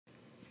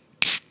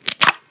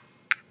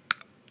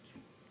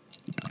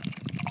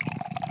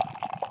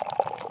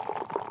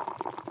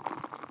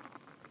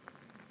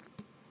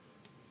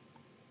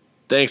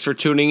Thanks for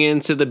tuning in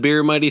to the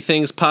Beer Mighty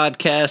Things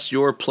podcast,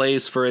 your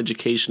place for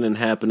education and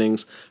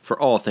happenings for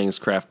all things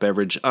craft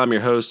beverage. I'm your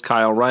host,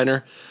 Kyle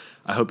Reiner.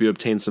 I hope you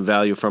obtained some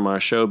value from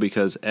our show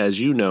because, as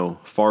you know,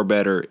 far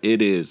better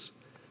it is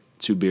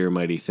to beer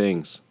mighty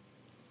things.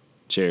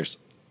 Cheers.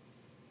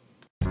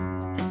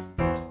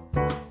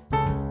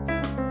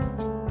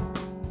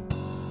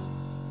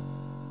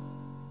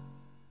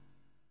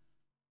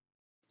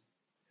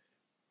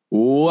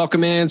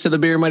 Welcome into the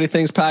Beer Mighty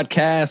Things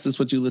podcast. This is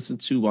what you listen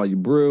to while you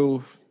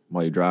brew,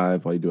 while you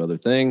drive, while you do other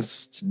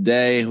things.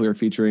 Today, we are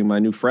featuring my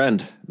new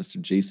friend, Mr.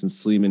 Jason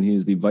Sleeman. He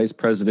is the Vice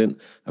President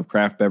of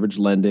Craft Beverage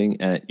Lending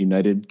at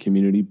United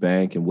Community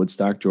Bank in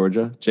Woodstock,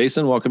 Georgia.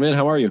 Jason, welcome in.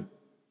 How are you?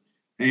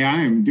 Hey,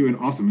 I am doing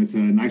awesome. It's a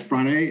nice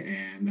Friday,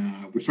 and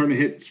we're starting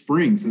to hit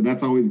spring, so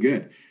that's always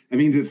good. That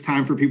means it's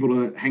time for people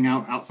to hang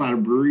out outside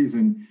of breweries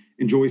and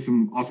enjoy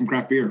some awesome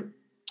craft beer.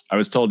 I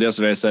was told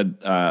yesterday, I said,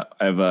 I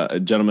have a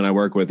gentleman I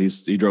work with.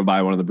 He drove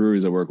by one of the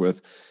breweries I work with.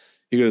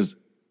 He goes,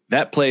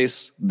 that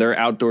place, their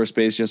outdoor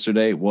space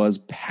yesterday was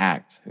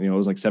packed. And, it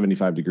was like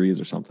 75 degrees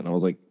or something. I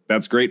was like,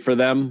 that's great for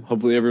them.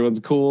 Hopefully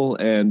everyone's cool.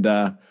 And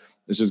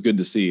it's just good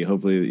to see.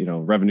 Hopefully,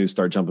 revenues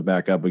start jumping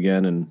back up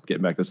again and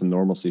getting back to some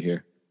normalcy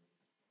here.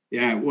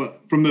 Yeah, well,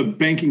 from the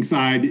banking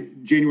side,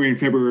 January and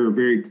February are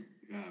very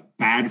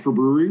bad for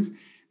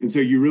breweries. And so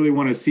you really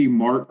want to see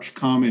March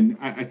come. And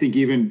I think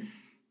even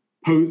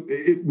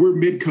we're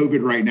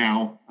mid-COVID right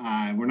now.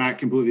 We're not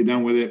completely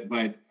done with it,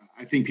 but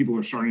I think people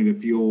are starting to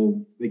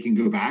feel they can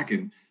go back.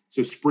 And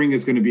so spring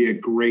is going to be a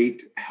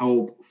great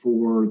help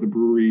for the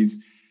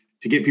breweries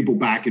to get people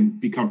back and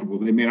be comfortable.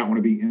 They may not want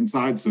to be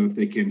inside. So if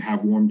they can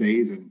have warm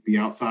days and be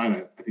outside,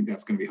 I think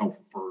that's going to be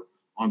helpful for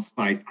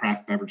on-site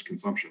craft beverage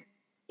consumption.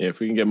 Yeah, if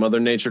we can get Mother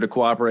Nature to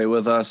cooperate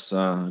with us,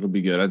 it'll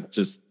be good. It's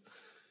just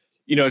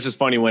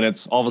funny when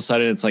it's all of a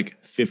sudden it's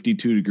like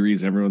 52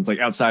 degrees. Everyone's like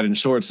outside in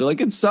shorts. So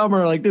like it's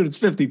summer, like, dude, it's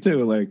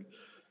 52. Like,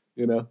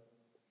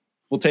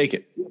 we'll take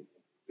it.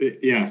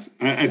 Yes.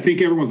 I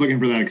think everyone's looking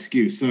for that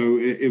excuse. So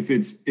if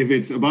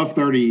it's above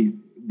 30,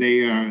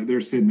 they're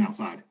sitting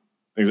outside.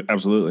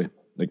 Absolutely.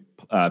 Like,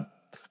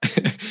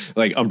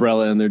 like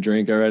umbrella in their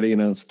drink already,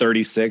 it's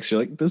 36.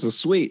 You're like, this is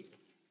sweet.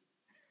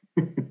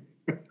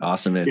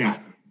 Awesome. Man. Yeah.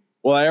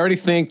 Well, I already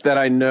think that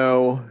I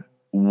know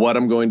what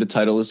I'm going to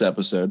title this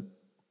episode.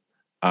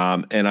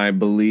 And I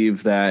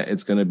believe that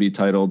it's going to be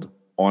titled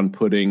On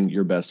Putting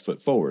Your Best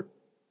Foot Forward.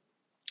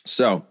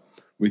 So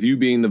with you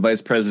being the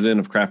Vice President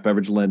of Craft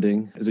Beverage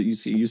Lending, is it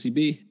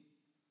UCB?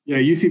 Yeah,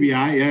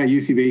 UCBI. Yeah,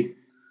 UCB.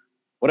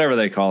 Whatever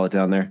they call it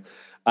down there.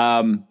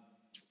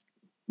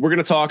 We're going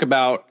to talk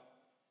about,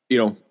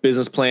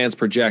 business plans,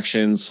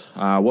 projections,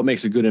 what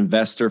makes a good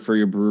investor for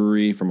your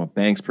brewery from a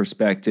bank's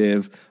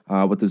perspective.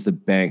 What does the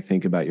bank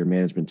think about your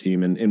management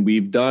team? And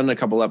we've done a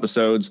couple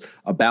episodes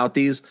about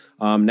these.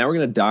 Now we're going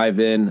to dive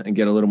in and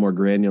get a little more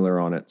granular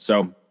on it.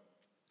 So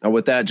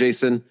with that,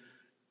 Jason,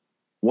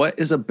 what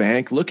is a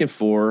bank looking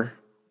for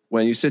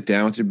when you sit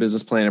down with your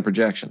business plan and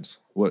projections?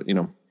 What,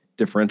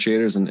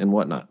 differentiators and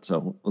whatnot.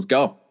 So let's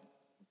go.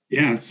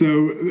 Yeah.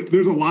 So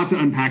there's a lot to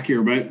unpack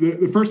here, but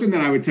the first thing that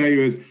I would tell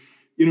you is,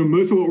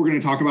 most of what we're going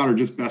to talk about are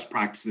just best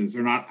practices.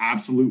 They're not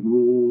absolute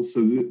rules.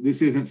 So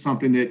this isn't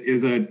something that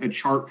is a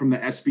chart from the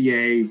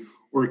SBA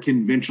or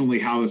conventionally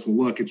how this will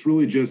look. It's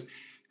really just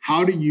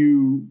how do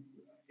you,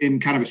 in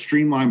kind of a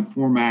streamlined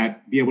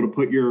format, be able to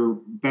put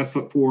your best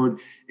foot forward,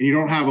 and you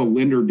don't have a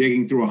lender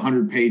digging through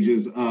 100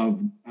 pages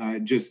of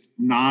just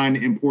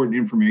non-important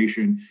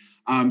information.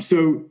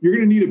 So you're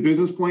going to need a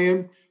business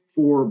plan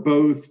for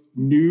both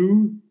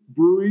new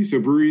breweries,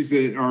 so breweries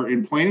that are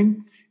in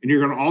planning, and you're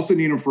going to also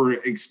need them for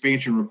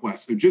expansion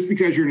requests. So just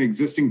because you're an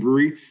existing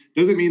brewery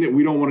doesn't mean that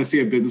we don't want to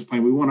see a business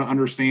plan. We want to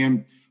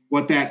understand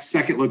what that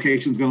second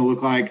location is going to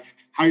look like,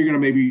 how you're going to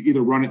maybe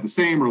either run it the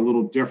same or a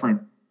little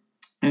different.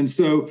 And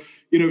so,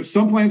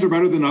 some plans are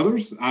better than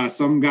others.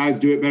 Some guys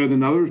do it better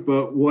than others,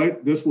 but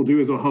what this will do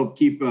is it'll help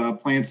keep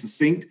plans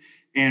succinct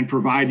and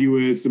provide you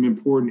with some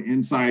important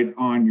insight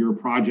on your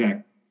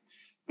project.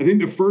 I think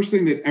the first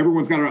thing that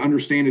everyone's got to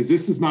understand is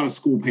this is not a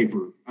school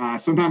paper.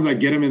 Sometimes I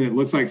get them and it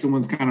looks like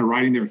someone's kind of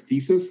writing their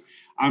thesis.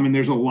 And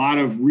there's a lot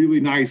of really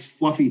nice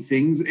fluffy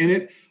things in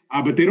it,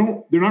 but they're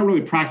not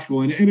really practical.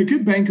 And a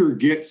good banker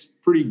gets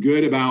pretty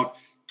good about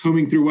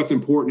combing through what's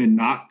important and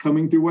not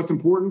combing through what's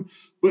important.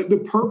 But the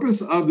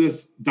purpose of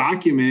this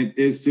document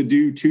is to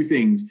do two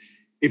things.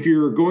 If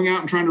you're going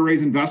out and trying to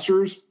raise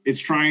investors, it's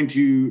trying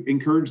to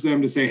encourage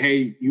them to say,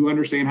 hey, you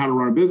understand how to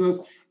run a business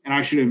and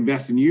I should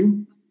invest in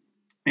you.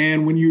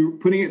 And when you're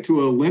putting it to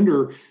a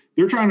lender,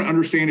 they're trying to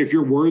understand if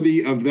you're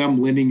worthy of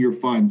them lending your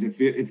funds. If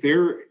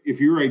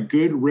you're a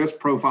good risk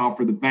profile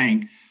for the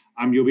bank,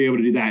 you'll be able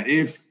to do that.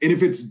 And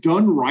if it's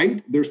done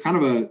right, there's kind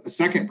of a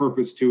second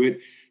purpose to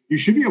it. You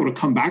should be able to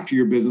come back to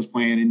your business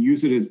plan and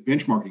use it as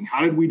benchmarking.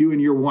 How did we do in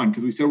year one?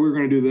 Because we said we were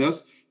going to do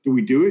this. Do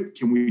we do it?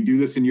 Can we do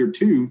this in year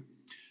two?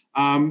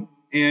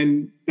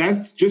 And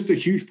that's just a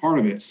huge part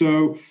of it.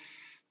 So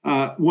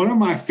one of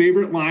my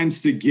favorite lines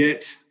to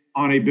get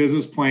on a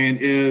business plan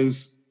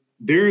is,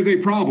 there is a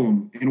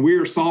problem and we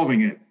are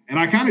solving it. And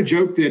I kind of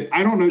joke that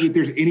I don't know that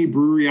there's any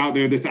brewery out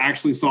there that's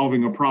actually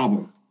solving a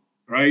problem,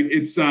 right?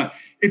 It's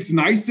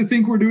nice to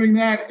think we're doing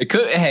that. It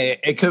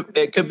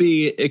could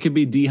be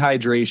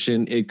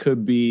dehydration. It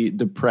could be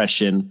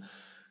depression.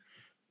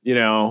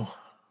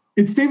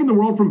 It's saving the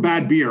world from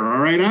bad beer. All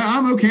right.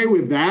 I'm okay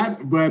with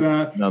that. But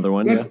another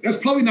one. That's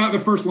probably not the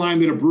first line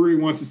that a brewery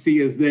wants to see,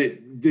 is that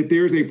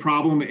there's a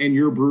problem and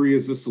your brewery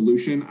is the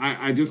solution.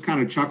 I just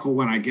kind of chuckle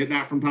when I get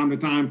that from time to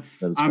time,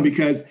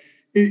 because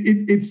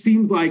it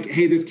seems like,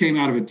 hey, this came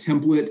out of a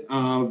template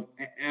of,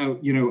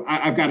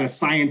 I've got a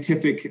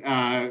scientific,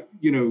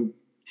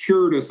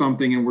 cure to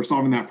something and we're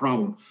solving that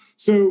problem.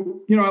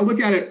 So, I look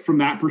at it from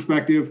that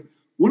perspective.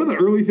 One of the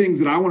early things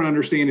that I want to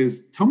understand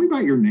is, tell me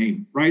about your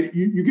name, right?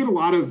 You get a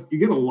lot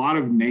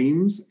of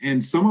names,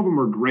 and some of them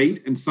are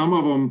great, and some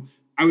of them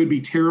I would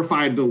be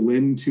terrified to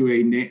lend to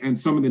a name, and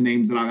some of the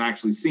names that I've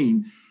actually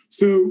seen.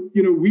 So,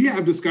 we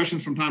have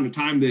discussions from time to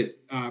time that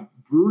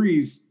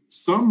breweries,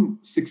 some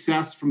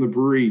success from the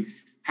brewery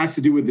has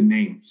to do with the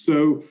name.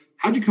 So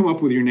how'd you come up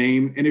with your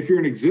name? And if you're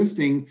an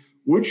existing,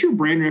 what's your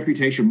brand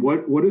reputation?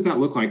 What does that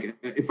look like?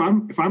 If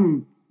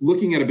I'm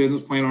looking at a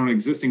business plan on an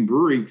existing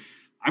brewery,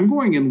 I'm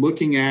going and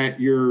looking at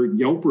your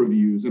Yelp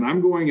reviews, and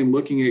I'm going and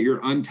looking at your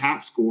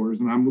Untappd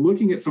scores, and I'm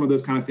looking at some of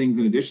those kind of things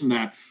in addition to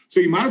that. So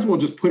you might as well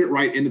just put it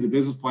right into the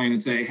business plan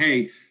and say,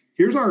 hey,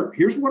 here's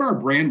what our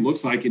brand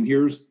looks like, and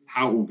here's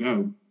how it will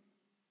go.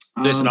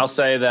 Listen, I'll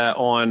say that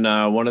on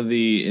one of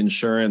the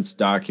insurance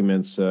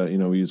documents,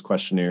 we use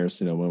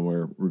questionnaires, when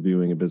we're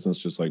reviewing a business,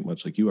 just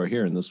much like you are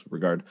here in this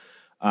regard.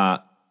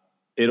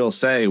 It'll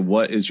say,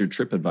 what is your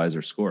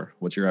TripAdvisor score?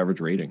 What's your average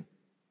rating?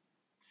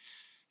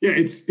 Yeah,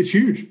 it's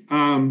huge.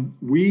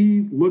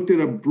 We looked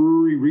at a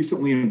brewery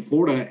recently in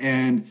Florida,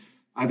 and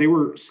they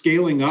were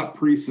scaling up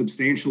pretty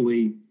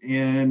substantially.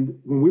 And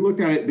when we looked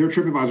at it, their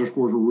TripAdvisor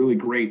scores were really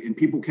great. And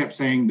people kept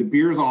saying, the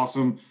beer is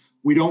awesome.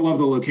 We don't love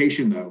the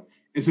location, though.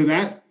 And so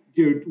that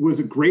was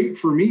great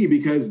for me,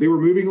 because they were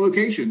moving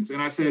locations.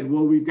 And I said,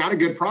 well, we've got a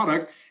good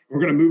product.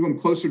 We're going to move them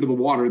closer to the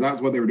water. That's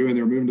what they were doing.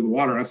 They were moving to the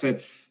water. I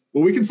said,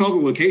 well, we can solve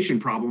the location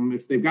problem.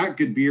 If they've got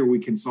good beer, we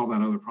can solve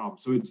that other problem.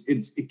 So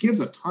it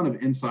gives a ton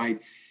of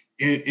insight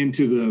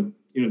into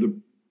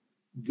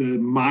the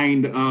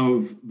mind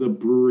of the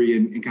brewery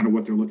and kind of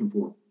what they're looking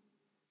for.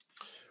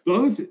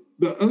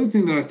 The other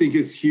thing that I think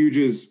is huge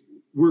is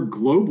we're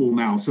global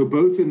now. So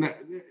both in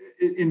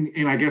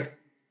I guess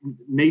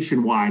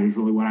nationwide is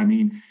really what I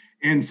mean.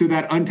 And so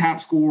that Untappd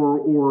score,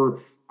 or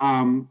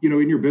in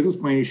your business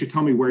plan, you should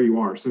tell me where you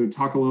are. So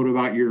talk a little bit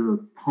about your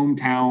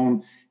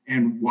hometown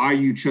and why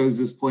you chose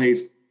this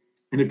place.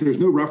 And if there's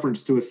no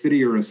reference to a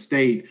city or a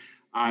state,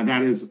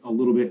 that is a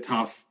little bit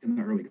tough in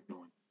the early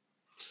going.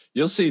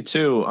 You'll see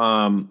too,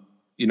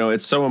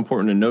 it's so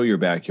important to know your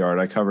backyard.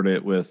 I covered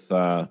it with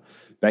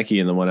Becky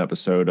in the one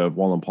episode of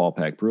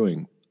Wallenpaupack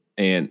Brewing,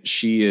 and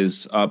she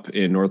is up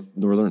in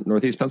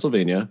northeast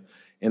Pennsylvania,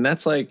 and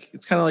that's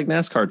it's kind of like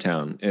NASCAR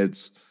town.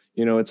 It's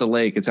it's a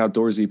lake, it's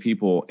outdoorsy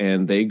people,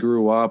 and they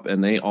grew up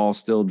and they all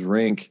still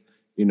drink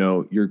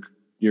your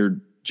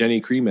Jenny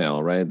Cream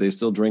Ale, right? They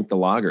still drink the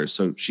lagers.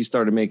 So she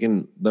started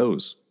making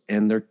those,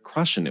 and they're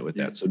crushing it with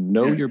that. So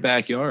know your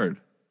backyard.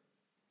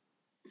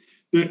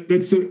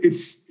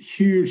 It's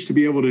huge to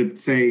be able to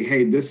say,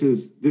 hey, this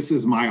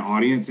is my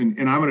audience.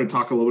 And I'm going to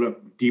talk a little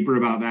bit deeper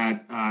about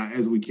that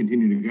as we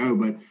continue to go.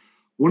 But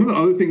one of the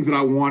other things that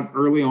I want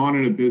early on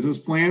in a business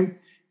plan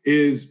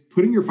is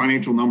putting your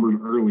financial numbers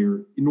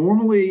earlier.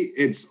 Normally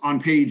it's on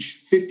page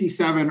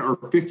 57 or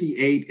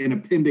 58 in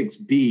Appendix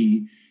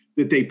B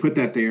that they put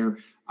that there.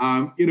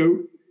 I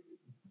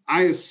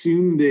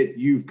assume that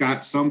you've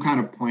got some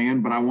kind of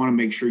plan, but I want to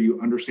make sure you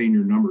understand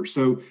your numbers.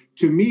 So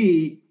to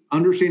me,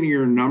 understanding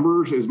your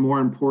numbers is more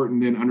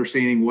important than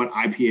understanding what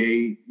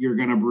IPA you're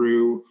going to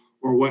brew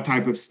or what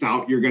type of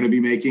stout you're going to be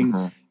making.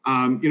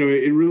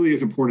 It really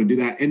is important to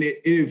do that. And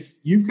if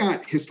you've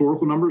got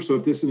historical numbers, so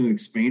if this is an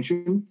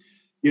expansion,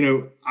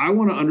 I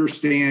want to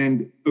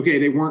understand, okay,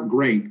 they weren't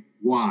great.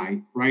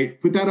 Why,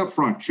 right? Put that up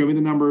front. Show me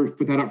the numbers,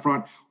 put that up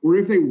front. Or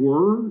if they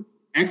were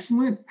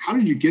excellent, how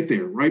did you get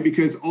there, right?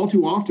 Because all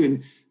too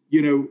often,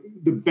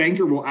 the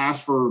banker will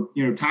ask for,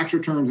 tax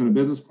returns and a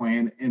business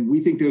plan. And we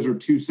think those are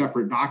two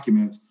separate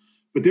documents,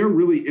 but they're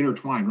really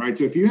intertwined, right?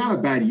 So if you have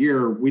a bad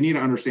year, we need to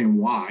understand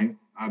why,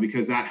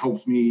 because that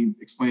helps me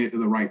explain it to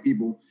the right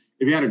people.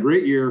 If you had a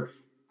great year,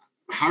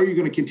 how are you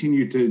going to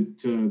continue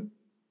to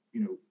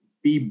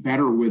be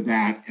better with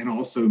that and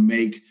also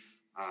make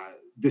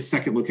this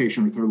second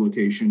location or third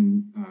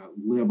location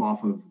live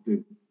off of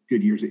the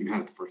good years that you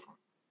had at the first one?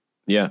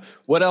 Yeah.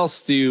 What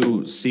else do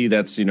you see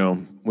that's,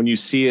 when you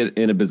see it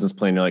in a business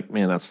plan, you're like,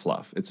 man, that's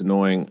fluff. It's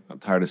annoying. I'm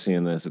tired of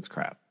seeing this. It's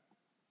crap.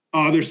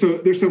 Oh, there's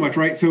so much,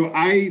 right? So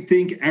I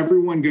think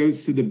everyone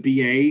goes to the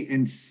BA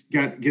and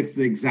gets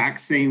the exact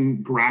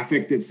same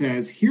graphic that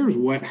says, here's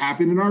what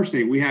happened in our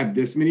state. We have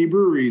this many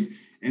breweries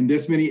and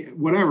this many,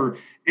 whatever. And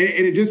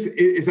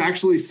it's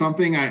actually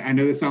something, I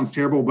know this sounds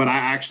terrible, but I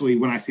actually,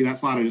 when I see that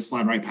slide, I just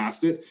slide right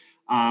past it.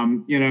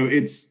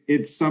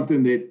 It's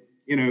something that,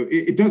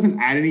 it doesn't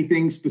add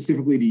anything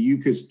specifically to you,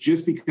 because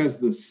just because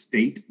the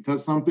state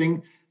does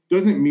something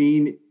doesn't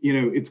mean,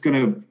 it's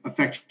going to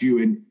affect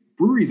you. And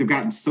breweries have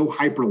gotten so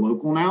hyper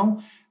local now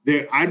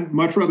that I'd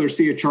much rather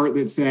see a chart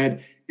that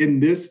said, in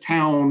this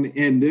town,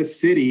 in this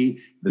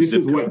city, this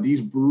is what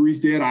these breweries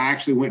did. I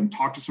actually went and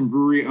talked to some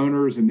brewery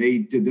owners and they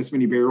did this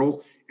many barrels,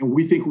 and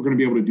we think we're going to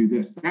be able to do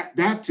this.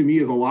 That to me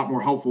is a lot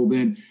more helpful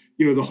than,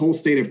 the whole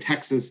state of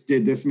Texas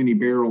did this many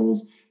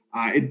barrels.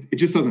 It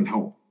just doesn't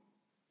help.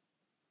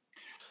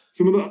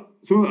 Some of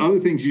the other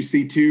things you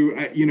see too,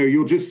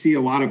 you'll just see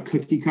a lot of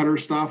cookie cutter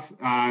stuff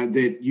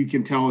that you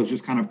can tell is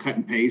just kind of cut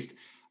and paste,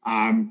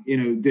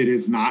 that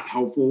is not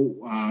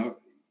helpful.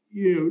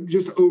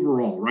 Just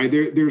overall, right?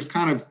 There's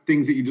kind of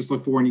things that you just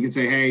look for, and you can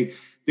say, hey,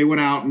 they went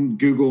out and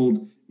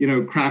Googled,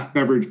 craft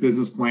beverage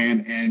business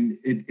plan, and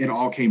it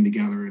all came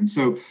together. And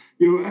so,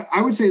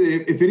 I would say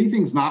that if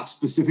anything's not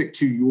specific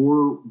to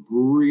your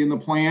brewery in the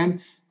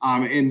plan,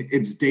 and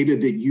it's data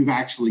that you've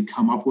actually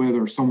come up with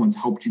or someone's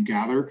helped you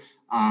gather,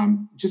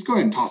 just go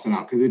ahead and toss it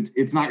out, because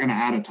it's not going to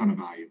add a ton of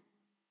value.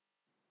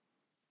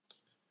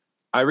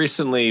 I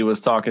recently was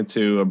talking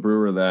to a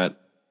brewer that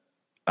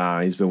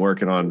he's been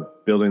working on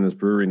building this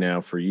brewery now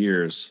for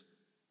years.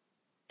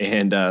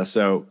 And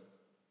so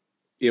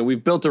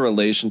we've built a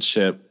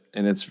relationship,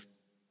 and it's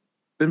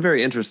been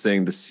very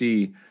interesting to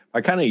see.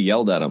 I kind of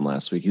yelled at him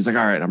last week. He's like,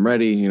 all right, I'm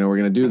ready. We're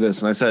going to do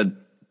this. And I said,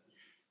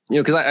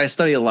 because I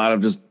study a lot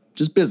of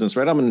just business,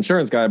 right? I'm an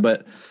insurance guy,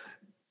 but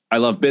I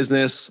love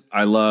business.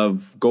 I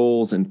love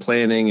goals and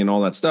planning and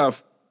all that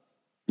stuff.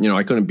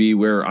 I couldn't be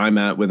where I'm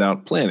at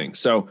without planning.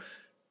 So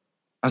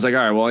I was like, all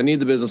right, well, I need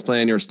the business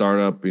plan. You're a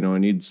startup, I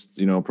need,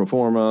 pro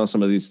forma,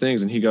 some of these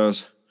things. And he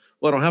goes,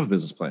 well, I don't have a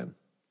business plan.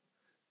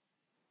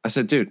 I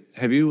said, dude,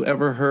 have you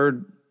ever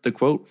heard the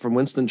quote from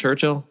Winston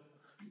Churchill?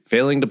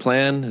 Failing to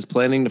plan is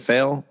planning to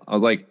fail. I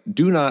was like,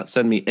 do not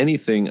send me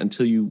anything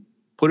until you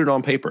put it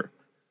on paper.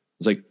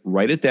 It's like,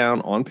 write it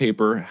down on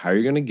paper, how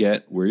you're going to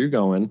get where you're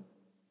going,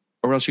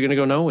 or else you're going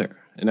to go nowhere.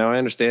 And now I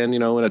understand,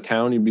 in a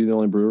town, you'd be the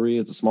only brewery.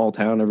 It's a small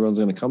town. Everyone's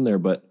going to come there.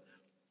 But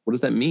what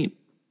does that mean?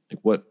 Like,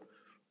 what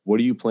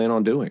do you plan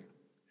on doing?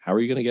 How are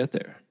you going to get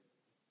there?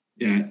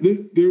 Yeah,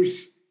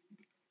 there's,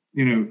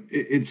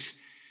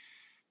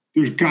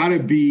 there's got to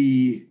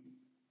be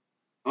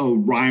a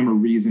rhyme or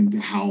reason to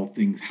how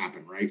things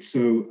happen, right?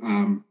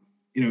 So,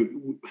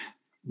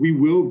 we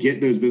will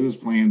get those business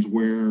plans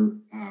where,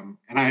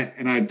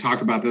 and I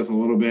talk about this a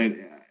little bit,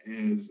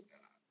 is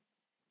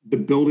the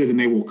build it and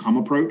they will come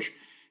approach.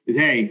 Is,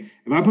 hey,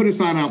 if I put a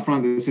sign out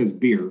front that says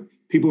beer,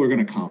 people are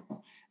going to come,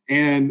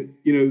 and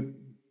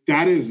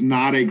that is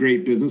not a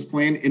great business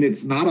plan, and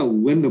it's not a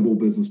lendable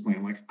business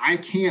plan. Like, I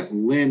can't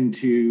lend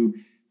to,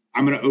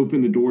 I'm going to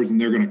open the doors and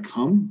they're going to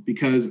come,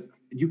 because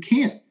you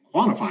can't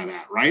quantify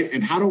that, right?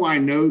 And how do I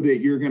know that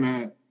you're going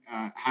to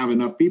have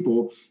enough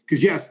people?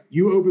 Because yes,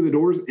 you open the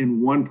doors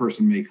and one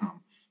person may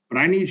come, but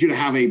I need you to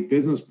have a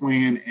business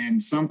plan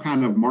and some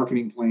kind of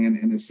marketing plan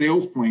and a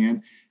sales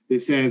plan that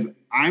says,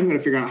 I'm going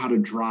to figure out how to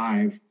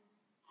drive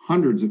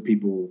hundreds of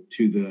people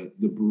to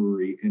the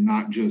brewery, and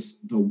not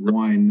just the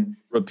one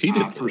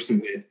person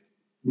that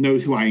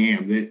knows who I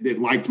am, that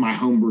liked my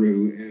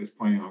homebrew and is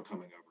planning on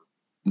coming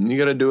over. You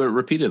got to do it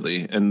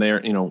repeatedly. And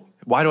they're,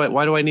 why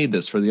do I need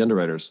this for the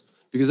underwriters?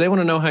 Because they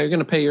want to know how you're going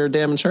to pay your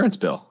damn insurance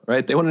bill,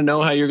 right? They want to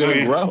know how you're going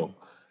to grow.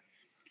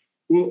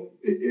 Well,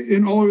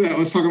 in all of that,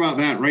 let's talk about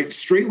that, right?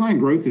 Straight line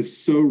growth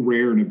is so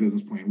rare in a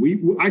business plan.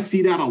 I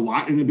see that a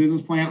lot in a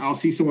business plan. I'll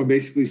see someone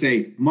basically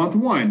say month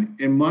 1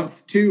 and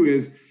month 2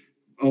 is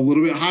a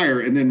little bit higher,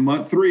 and then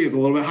month 3 is a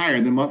little bit higher,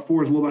 and then month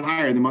 4 is a little bit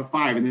higher, and then month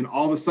 5, and then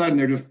all of a sudden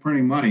they're just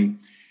printing money.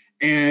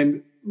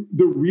 And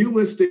the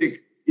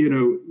realistic,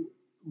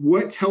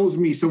 what tells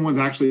me someone's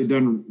actually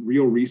done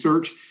real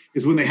research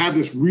is when they have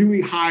this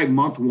really high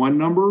month 1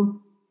 number,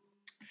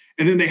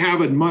 and then they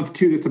have a month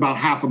 2 that's about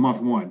half of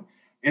month 1.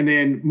 And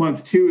then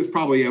month 2 is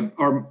probably,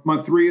 or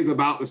month 3 is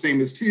about the same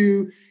as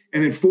 2.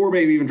 And then 4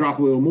 maybe even drop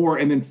a little more.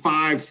 And then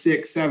 5,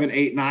 6, 7,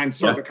 8, 9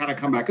 start to kind of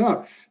come back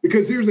up,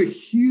 because there's a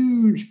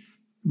huge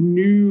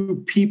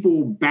new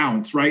people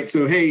bounce, right?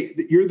 So, hey,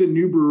 you're the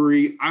new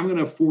brewery. I'm going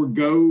to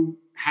forego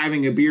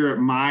having a beer at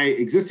my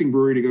existing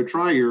brewery to go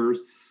try yours.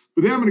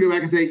 But then I'm going to go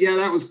back and say, yeah,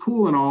 that was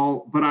cool and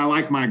all, but I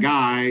like my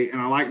guy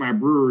and I like my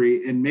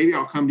brewery, and maybe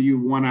I'll come to you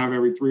 1 out of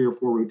every 3 or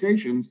 4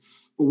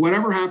 rotations. But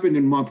whatever happened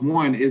in month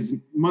 1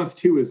 is month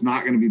 2 is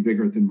not going to be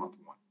bigger than month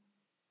 1.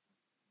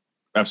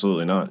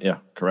 Absolutely not. Yeah,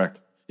 correct.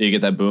 You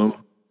get that boom.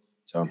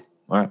 So,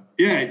 all right.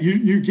 Yeah,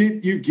 you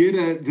get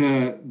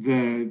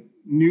the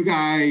new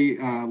guy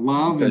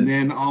love, and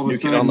then all of a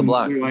sudden on the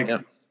block. They're like,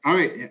 all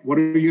right, what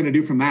are you going to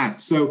do from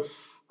that? So,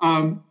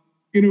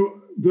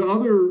 the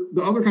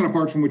other kind of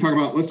parts when we talk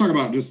about, let's talk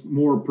about just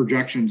more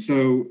projections.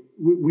 So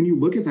when you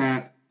look at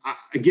that,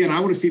 again,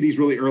 I want to see these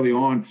really early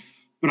on,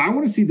 but I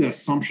want to see the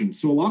assumptions.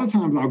 So a lot of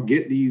times I'll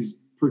get these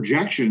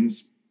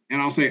projections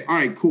and I'll say, all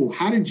right, cool.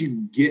 How did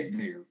you get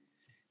there?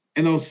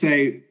 And they'll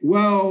say,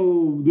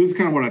 well, this is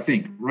kind of what I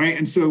think, right?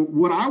 And so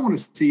what I want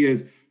to see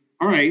is,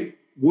 all right,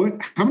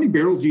 how many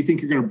barrels do you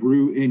think you're going to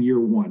brew in year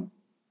 1?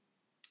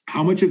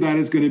 How much of that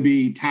is going to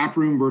be tap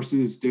room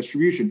versus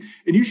distribution?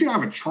 And you should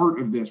have a chart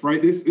of this,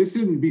 right? This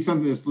shouldn't be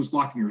something that's just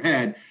locked in your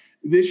head.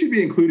 This should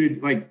be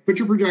included, like put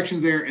your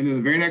projections there. And then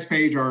the very next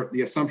page are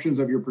the assumptions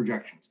of your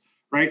projections,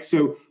 right?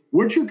 So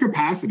what's your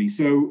capacity?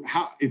 So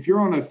if you're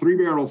on a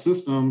 3-barrel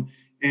system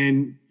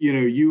and,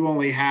 you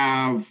only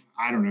have,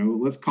 I don't know,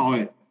 let's call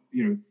it,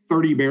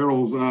 30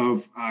 barrels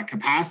of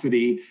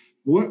capacity,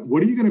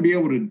 what are you going to be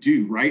able to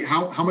do, right?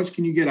 How much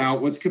can you get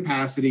out? What's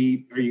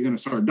capacity? Are you going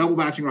to start double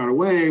batching right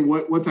away?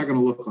 What's that going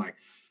to look like?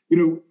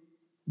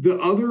 The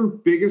other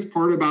biggest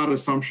part about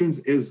assumptions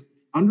is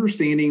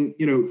understanding,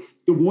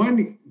 the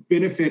one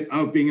benefit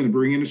of being in the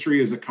brewing industry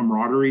is a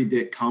camaraderie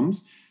that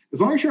comes.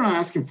 As long as you're not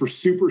asking for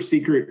super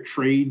secret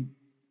trade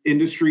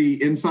industry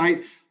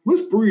insight,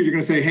 most breweries are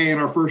going to say, hey, in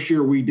our first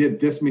year, we did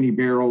this many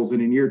barrels.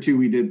 And in year 2,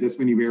 we did this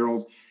many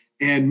barrels.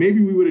 And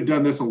maybe we would have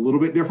done this a little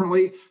bit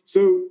differently.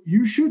 So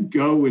you should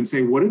go and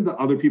say, what did the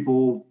other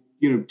people,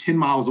 10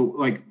 miles,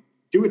 like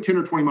do a 10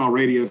 or 20 mile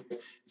radius,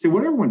 say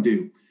what everyone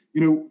do.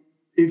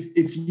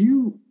 If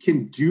you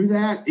can do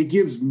that, it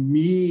gives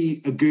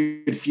me a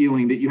good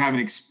feeling that you have an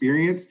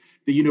experience,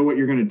 that you know what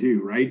you're going to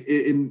do, right?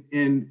 And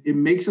it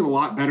makes it a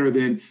lot better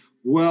than,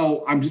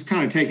 well, I'm just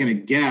kind of taking a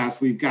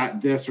guess. We've got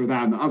this or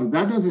that and the other.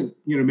 That doesn't,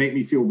 make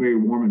me feel very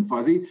warm and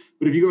fuzzy.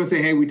 But if you go and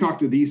say, hey, we talked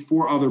to these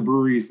 4 other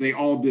breweries, they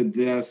all did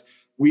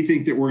this. We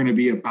think that we're going to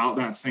be about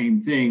that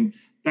same thing.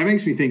 That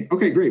makes me think,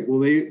 okay, great. Well,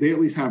 they at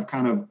least have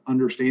kind of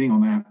understanding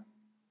on that.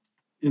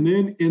 And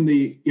then in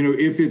the,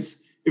 if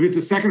it's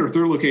a second or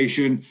third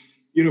location,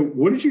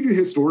 what did you do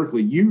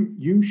historically?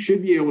 You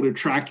should be able to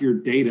track your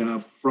data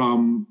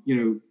from,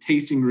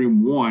 tasting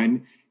room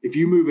 1. If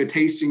you move a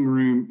tasting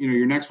room,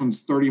 your next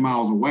one's 30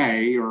 miles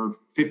away or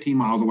 15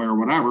 miles away or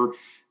whatever,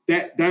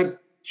 that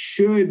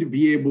should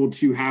be able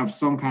to have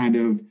some kind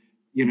of,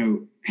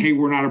 hey,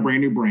 we're not a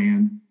brand new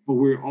brand, but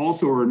we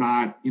also are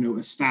not,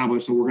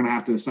 established. So we're going to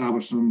have to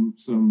establish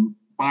some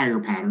buyer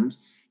patterns.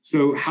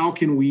 So how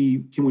can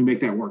we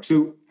make that work?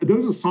 So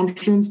those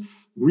assumptions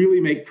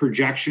really make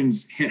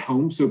projections hit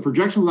home. So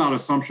projections without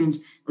assumptions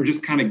are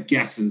just kind of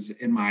guesses,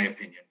 in my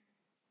opinion.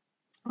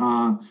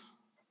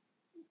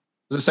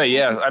 Just say,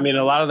 yeah. I mean,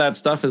 a lot of that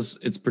stuff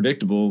it's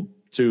predictable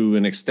to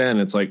an extent.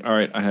 It's like, all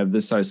right, I have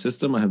this size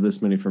system. I have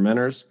this many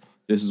fermenters.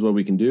 This is what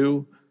we can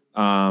do.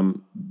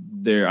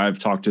 I've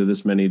talked to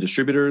this many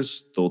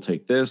distributors. They'll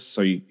take this.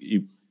 So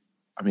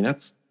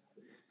that's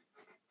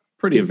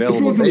pretty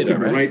available data,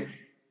 right?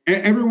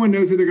 Everyone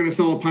knows that they're going to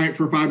sell a pint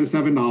for $5 to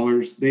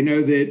 $7. They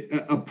know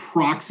that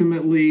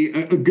approximately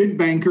a good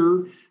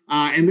banker,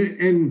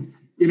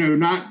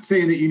 not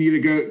saying that you need to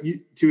go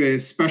to a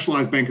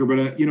specialized banker, but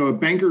a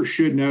banker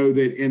should know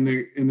that in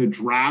the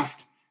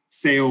draft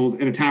sales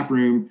in a tap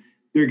room,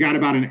 they've got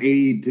about an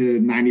 80 to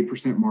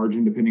 90%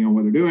 margin, depending on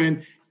what they're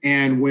doing.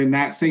 And when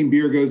that same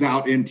beer goes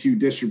out into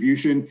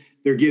distribution,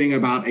 they're getting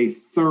about a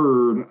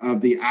third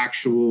of the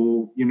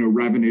actual,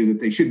 revenue that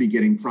they should be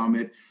getting from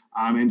it.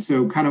 And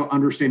so kind of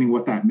understanding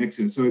what that mix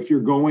is. So if you're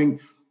going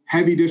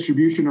heavy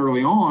distribution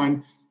early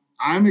on,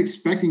 I'm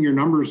expecting your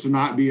numbers to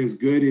not be as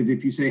good as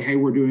if you say, hey,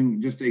 we're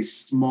doing just a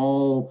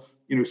small,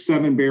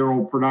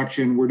 7-barrel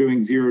production. We're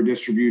doing 0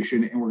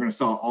 distribution and we're going to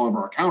sell all of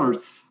our counters.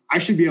 I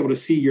should be able to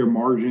see your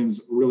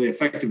margins really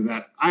effective at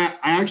that. I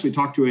actually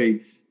talked to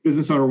a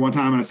business owner one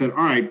time and I said,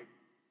 all right,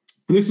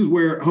 and this is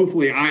where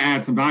hopefully I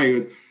add some value,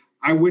 is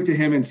I went to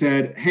him and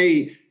said,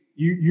 hey,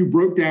 you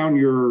broke down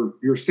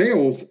your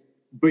sales,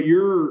 but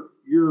your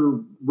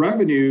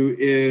revenue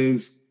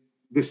is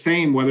the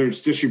same, whether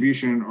it's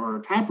distribution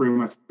or tap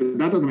room. I said,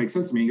 that doesn't make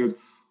sense to me. He goes,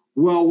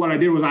 well, what I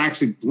did was I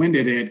actually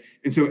blended it.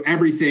 And so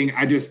everything,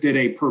 I just did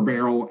a per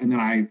barrel and then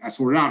I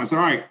sorted out. I said,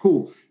 all right,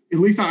 cool. At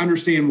least I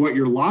understand what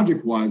your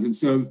logic was. And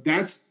so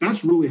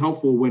that's really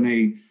helpful when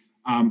a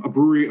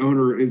brewery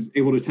owner is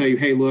able to tell you,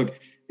 hey, look,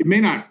 it may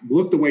not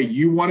look the way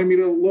you wanted me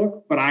to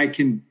look, but I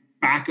can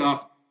back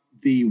up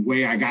the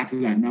way I got to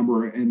that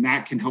number. And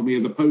that can help me,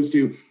 as opposed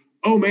to,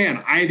 oh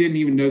man, I didn't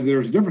even know there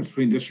was a difference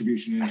between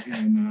distribution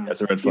and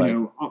that's a red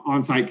flag.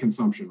 On-site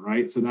consumption,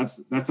 right? So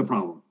that's a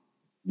problem.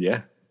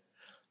 Yeah.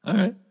 All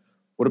right.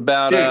 What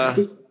about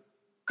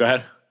go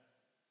ahead.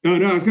 No,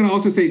 I was going to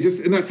also say,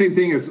 just in that same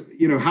thing as,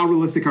 how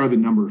realistic are the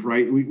numbers,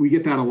 right? We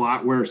get that a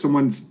lot where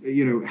someone's,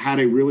 had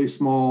a really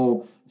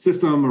small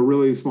system, a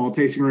really small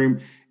tasting room,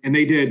 and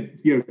they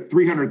did,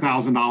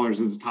 $300,000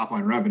 as a top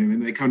line revenue.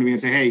 And they come to me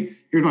and say, hey,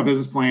 here's my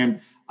business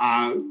plan.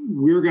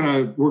 We're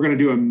going to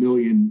do $1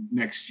 million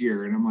next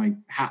year. And I'm like,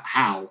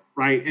 how?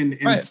 Right. And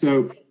right.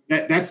 So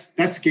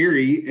that's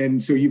scary.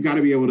 And so you've got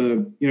to be able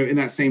to, in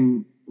that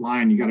same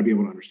line, you got to be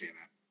able to understand that.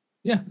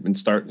 Yeah. And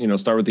start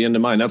with the end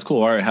in mind. That's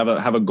cool. All right.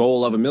 Have a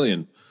goal of $1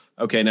 million.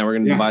 Okay. Now we're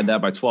going to divide that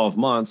by 12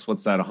 months.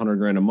 What's that?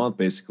 $100,000 a month,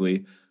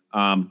 basically.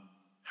 How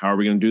are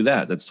we going to do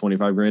that? That's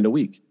 $25,000 a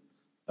week.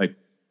 Like,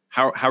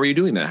 how are you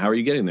doing that? How are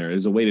you getting there?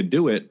 There's a way to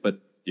do it, but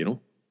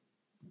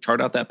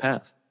chart out that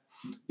path.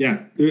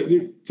 Yeah.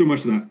 There's so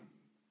much of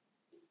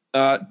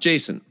that.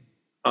 Jason,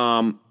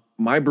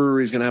 my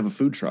brewery is going to have a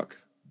food truck.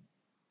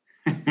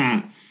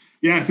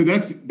 Yeah, so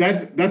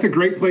that's a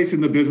great place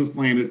in the business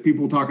plan is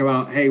people talk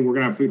about, hey, we're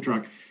gonna have a food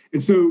truck.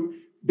 And so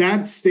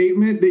that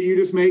statement that you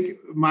just make,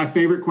 my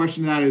favorite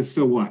question to that is,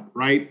 so what,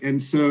 right?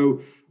 And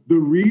so the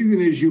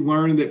reason is you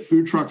learn that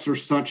food trucks are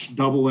such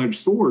double-edged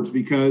swords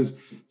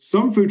because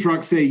some food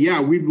trucks say, yeah,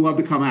 we'd love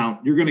to come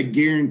out. You're gonna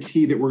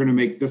guarantee that we're gonna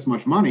make this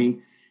much money.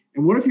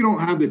 And what if you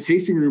don't have the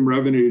tasting room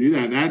revenue to do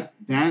that?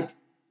 That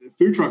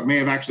food truck may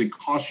have actually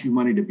cost you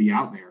money to be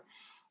out there.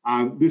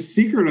 The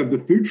secret of the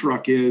food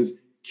truck is,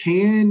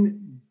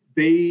 can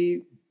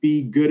they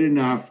be good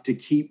enough to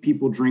keep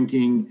people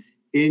drinking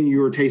in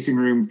your tasting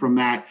room from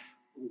that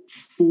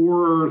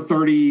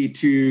 4:30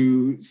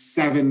 to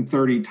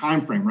 7:30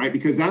 timeframe, right?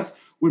 Because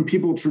that's when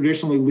people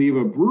traditionally leave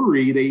a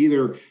brewery. They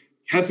either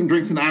had some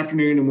drinks in the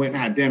afternoon and went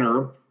and had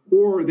dinner,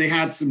 or they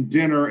had some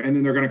dinner and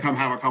then they're going to come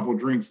have a couple of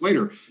drinks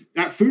later.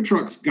 That food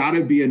truck's got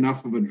to be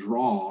enough of a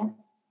draw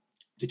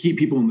to keep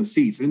people in the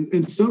seats.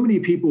 And so many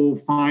people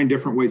find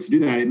different ways to do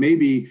that. It may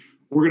be,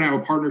 we're going to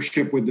have a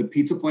partnership with the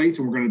pizza place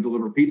and we're going to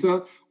deliver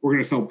pizza. We're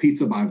going to sell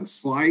pizza by the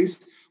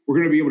slice. We're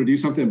going to be able to do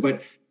something.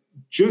 But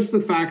just the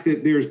fact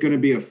that there's going to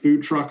be a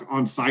food truck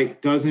on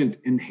site doesn't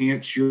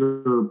enhance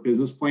your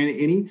business plan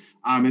any.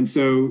 And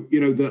so,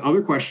 the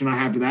other question I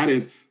have to that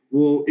is,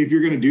 well, if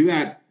you're going to do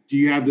that, do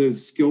you have the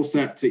skill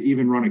set to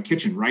even run a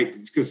kitchen, right?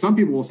 Because some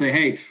people will say,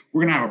 hey,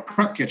 we're going to have a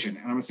prep kitchen.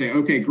 And I'm going to say,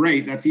 okay,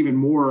 great. That's even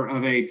more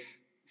of a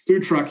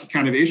food truck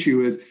kind of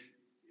issue is,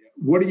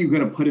 what are you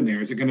going to put in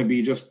there? Is it going to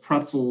be just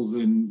pretzels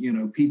and,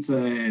 pizza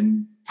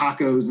and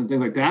tacos and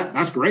things like that?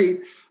 That's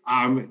great.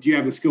 Do you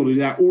have the skill to do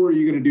that? Or are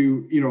you going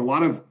to do, a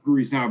lot of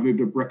breweries now have moved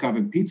to brick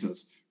oven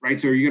pizzas, right?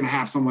 So are you going to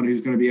have someone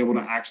who's going to be able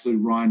to actually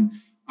run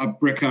a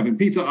brick oven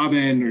pizza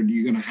oven, or are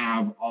you going to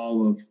have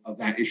all of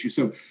that issue?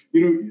 So,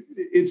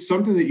 it's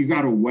something that you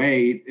got to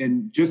weigh,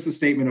 and just the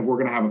statement of we're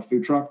going to have a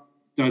food truck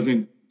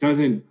doesn't,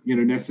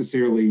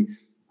 necessarily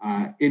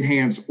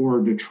enhance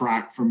or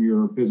detract from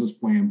your business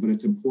plan, but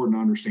it's important to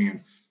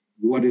understand,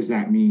 what does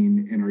that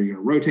mean? And are you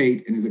going to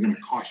rotate? And is it going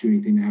to cost you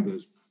anything to have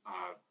those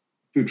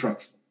food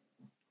trucks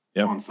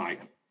on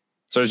site?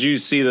 So as you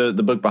see the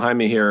book behind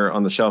me here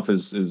on the shelf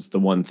is the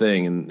one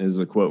thing, and is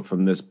a quote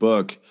from this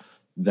book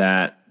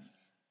that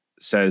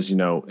says,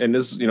 and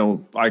this,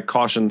 I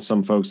caution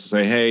some folks to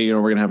say, hey,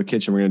 we're going to have a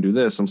kitchen, we're going to do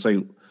this. I'm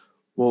saying,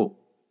 well,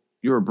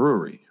 you're a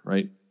brewery,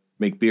 right?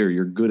 Make beer.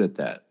 You're good at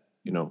that.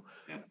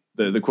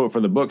 The quote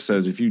from the book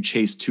says, if you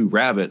chase two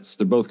rabbits,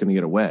 they're both going to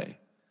get away.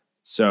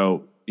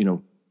 So,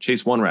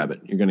 chase one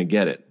rabbit, you're going to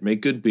get it.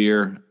 Make good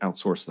beer,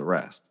 outsource the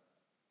rest.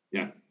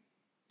 Yeah.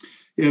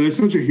 Yeah, there's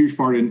such a huge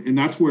part. And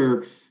that's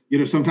where,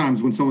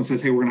 sometimes when someone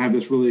says, hey, we're going to have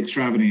this really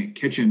extravagant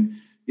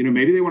kitchen,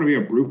 maybe they want to be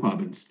a brew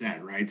pub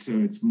instead, right? So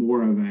it's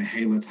more of a,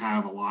 hey, let's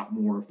have a lot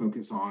more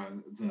focus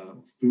on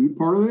the food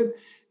part of it.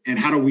 And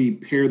how do we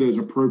pair those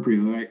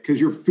appropriately? Right?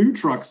 Because your food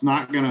truck's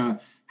not going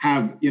to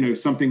have,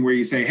 something where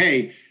you say,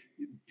 hey,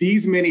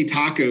 these many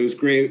tacos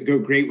go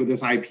great with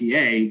this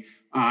IPA,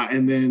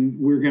 and then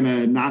we're going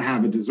to not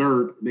have a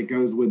dessert that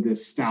goes with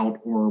this stout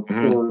or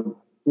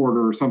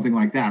porter or something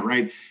like that,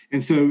 right?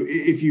 And so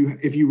if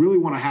you really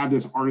want to have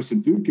this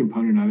artisan food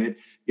component of it,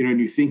 and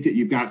you think that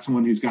you've got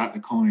someone who's got the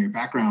culinary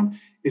background,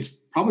 it's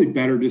probably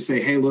better to say,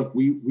 hey, look,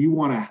 we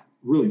want to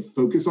really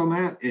focus on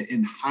that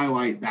and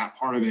highlight that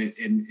part of it,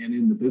 and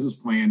in the business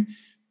plan,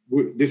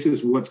 this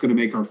is what's going to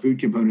make our food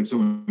component so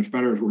much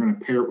better. Is we're going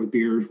to pair it with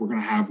beers. We're going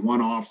to have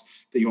one-offs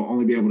that you'll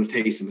only be able to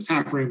taste in the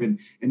tap room.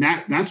 And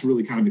that's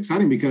really kind of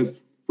exciting,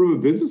 because from a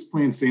business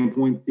plan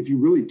standpoint, if you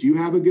really do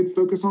have a good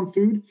focus on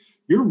food,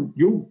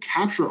 you'll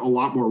capture a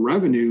lot more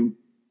revenue.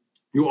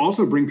 You'll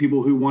also bring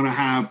people who want to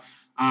have,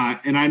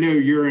 and I know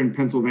you're in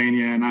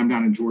Pennsylvania and I'm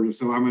down in Georgia,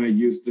 so I'm going to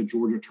use the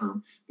Georgia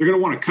term. They're going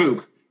to want a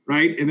Coke,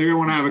 right? And they're going to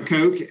want to have a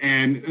Coke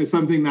and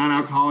something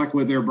non-alcoholic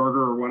with their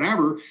burger or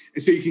whatever.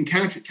 And so you can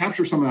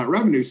capture some of that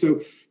revenue. So,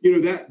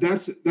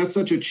 that's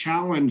such a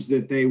challenge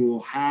that they will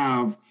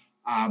have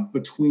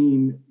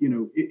between,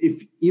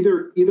 if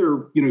either,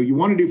 you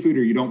want to do food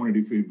or you don't want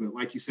to do food. But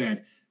like you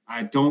said,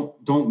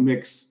 don't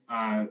mix.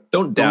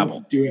 Don't dabble.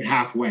 Don't do it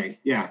halfway.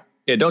 Yeah.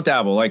 Yeah. Don't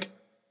dabble. Like,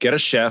 get a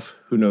chef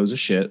who knows a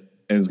shit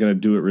and is going to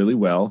do it really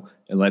well,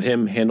 and let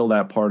him handle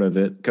that part of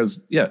it.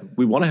 Because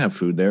we want to have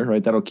food there,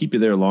 right? That'll keep you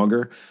there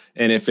longer.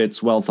 And if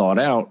it's well thought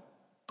out,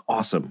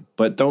 awesome.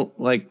 But don't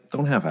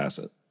half-ass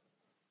it.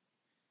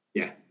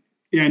 Yeah.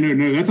 Yeah.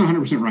 No, that's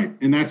 100% right.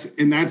 And that's,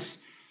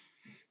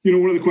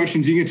 one of the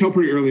questions you can tell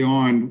pretty early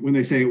on when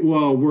they say,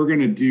 well,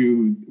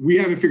 we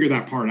haven't figured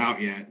that part out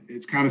yet.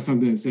 It's kind of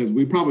something that says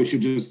we probably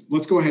should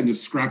let's go ahead and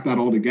just scrap that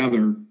all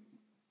together.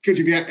 Because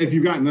if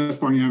you've gotten this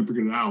far and you haven't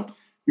figured it out,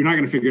 you're not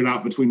going to figure it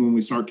out between when we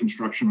start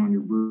construction on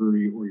your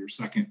brewery or your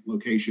second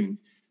location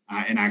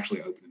and actually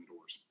opening the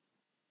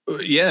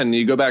doors. Yeah. And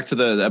you go back to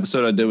the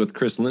episode I did with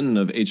Chris Linton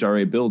of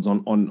HRA Builds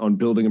on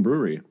building a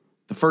brewery.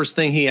 The first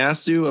thing he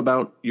asks you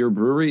about your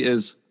brewery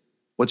is,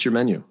 what's your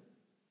menu?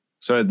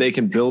 So they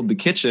can build the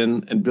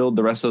kitchen and build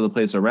the rest of the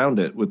place around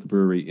it with the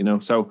brewery,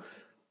 So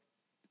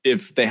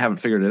if they haven't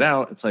figured it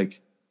out, it's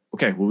like,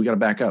 okay, well, we got to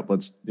back up.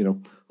 Let's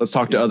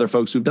talk to other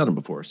folks who've done it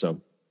before. So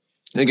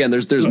Again,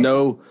 there's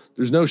no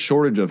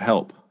shortage of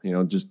help.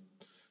 Just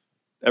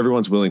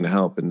everyone's willing to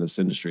help in this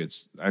industry.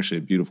 It's actually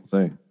a beautiful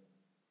thing.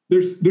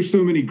 There's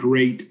so many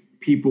great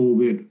people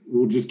that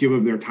will just give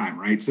of their time,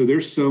 right? So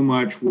there's so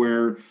much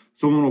where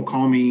someone will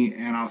call me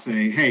and I'll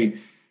say, hey,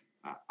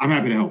 I'm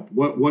happy to help.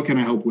 What can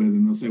I help with?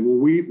 And they'll say, well,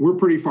 we're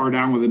pretty far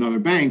down with another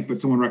bank, but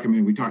someone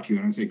recommended we talk to you.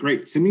 And I say,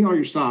 great, send me all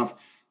your stuff.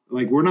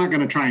 Like, we're not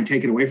going to try and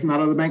take it away from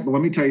that other bank, but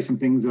let me tell you some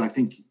things that I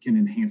think can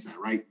enhance that,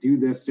 right? Do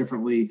this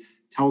differently.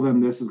 Tell them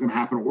this is going to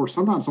happen. Or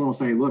sometimes someone will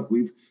say, look,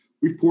 we've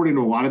poured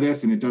into a lot of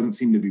this and it doesn't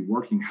seem to be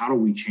working. How do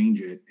we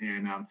change it?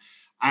 And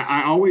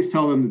I always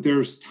tell them that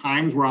there's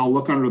times where I'll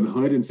look under the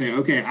hood and say,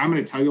 okay, I'm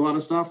going to tell you a lot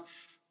of stuff.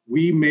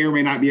 We may or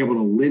may not be able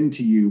to lend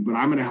to you, but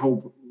I'm going to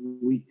help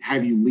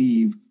have you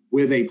leave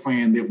with a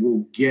plan that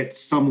will get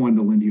someone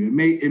to lend to you. It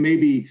may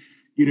be,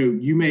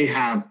 you may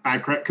have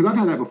bad credit, because I've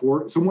had that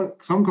before. Someone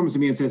comes to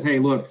me and says, hey,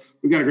 look,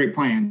 we've got a great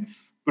plan,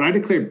 but I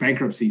declared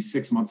bankruptcy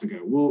 6 months ago.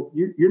 Well,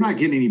 you're not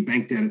getting any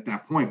bank debt at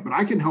that point, but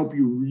I can help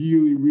you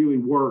really, really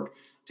work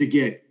to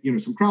get,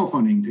 some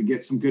crowdfunding, to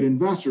get some good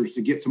investors,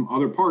 to get some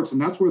other parts.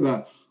 And that's where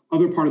the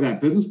other part of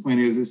that business plan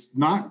is. It's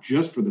not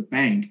just for the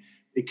bank.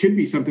 It could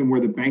be something where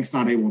the bank's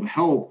not able to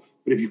help,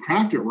 but if you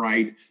craft it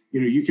right,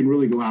 you can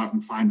really go out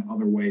and find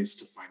other ways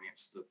to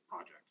finance the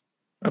project.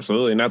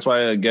 Absolutely. And that's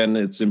why, again,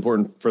 it's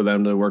important for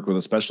them to work with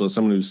a specialist,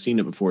 someone who's seen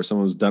it before,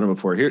 someone who's done it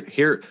before.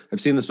 Here,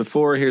 I've seen this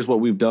before. Here's what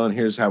we've done.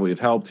 Here's how we've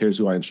helped. Here's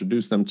who I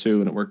introduced them to,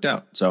 and it worked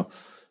out. So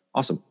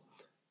awesome.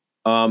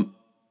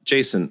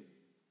 Jason,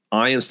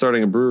 I am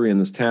starting a brewery in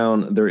this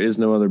town. There is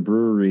no other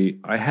brewery.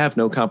 I have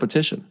no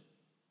competition.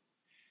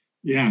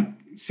 Yeah.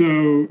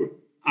 So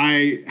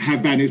I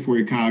have bad news for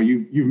you, Kyle.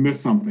 You've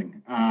missed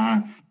something.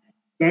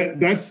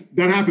 That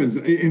happens.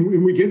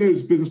 And we get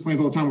those business plans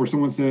all the time where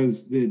someone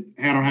says that,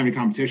 hey, I don't have any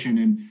competition.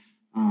 And,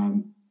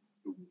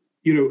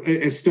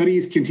 as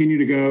studies continue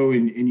to go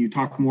and you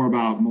talk more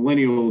about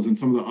millennials and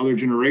some of the other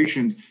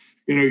generations,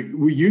 you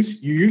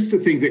used to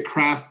think that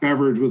craft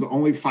beverage was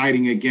only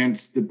fighting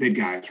against the big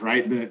guys,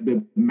 right?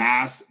 The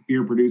mass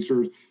beer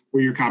producers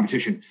were your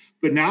competition.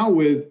 But now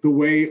with the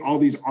way all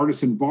these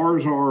artisan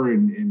bars are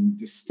and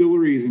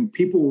distilleries, and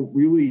people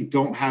really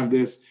don't have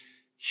this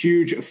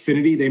huge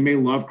affinity. They may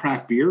love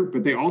craft beer,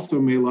 but they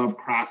also may love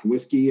craft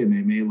whiskey, and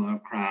they may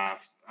love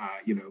craft,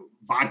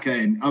 vodka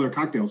and other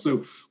cocktails.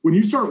 So when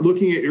you start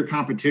looking at your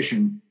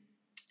competition,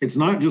 it's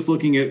not just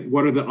looking at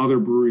what are the other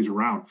breweries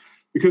around,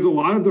 because a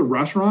lot of the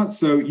restaurants,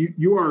 so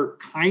you are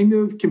kind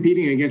of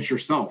competing against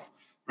yourself,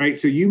 right?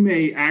 So you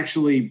may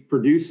actually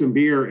produce some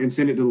beer and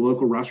send it to the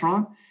local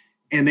restaurant,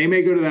 and they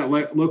may go to that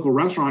local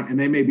restaurant and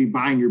they may be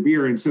buying your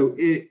beer. And so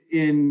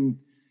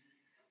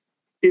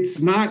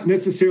it's not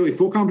necessarily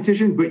full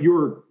competition, but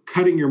you're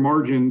cutting your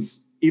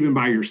margins even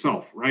by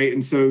yourself, right?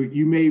 And so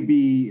you may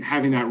be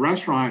having that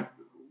restaurant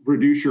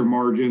reduce your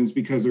margins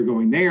because they're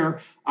going there,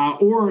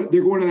 or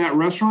they're going to that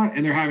restaurant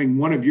and they're having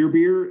one of your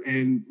beer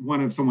and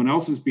one of someone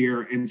else's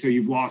beer. And so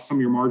you've lost some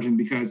of your margin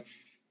because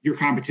your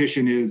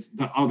competition is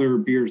the other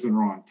beers that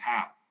are on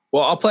tap.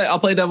 Well, I'll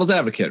play devil's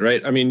advocate,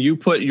 right? I mean, you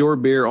put your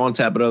beer on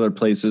tap at other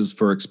places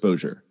for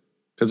exposure,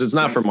 because it's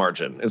not for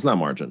margin. It's not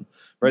margin,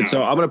 right? No.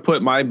 So I'm going to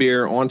put my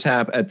beer on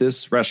tap at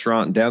this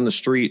restaurant down the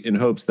street in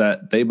hopes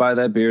that they buy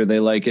that beer, they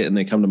like it, and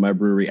they come to my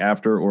brewery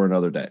after or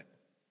another day.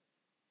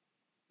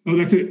 Oh,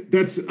 that's it.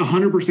 That's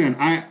 100%.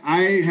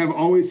 I have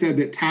always said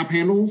that tap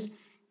handles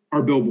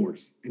are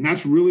billboards, and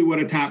that's really what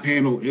a tap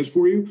handle is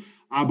for you.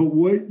 But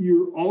what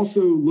you're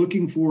also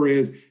looking for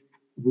is,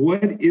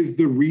 what is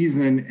the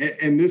reason?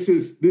 And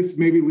this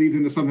maybe leads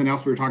into something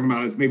else we were talking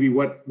about, is maybe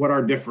what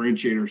our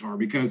differentiators are,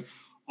 because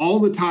all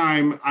the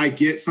time I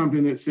get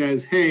something that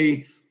says,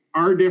 hey,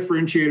 our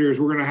differentiators,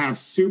 we're going to have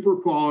super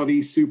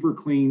quality, super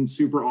clean,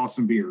 super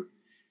awesome beer.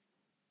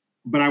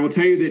 But I will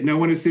tell you that no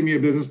one has sent me a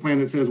business plan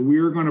that says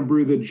we're going to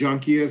brew the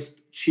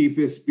junkiest,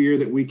 cheapest beer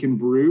that we can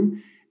brew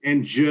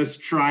and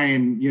just try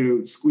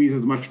and, squeeze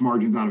as much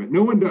margins out of it.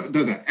 No one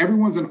does that.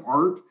 Everyone's an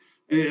art.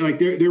 Like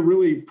they're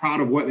really proud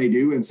of what they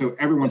do. And so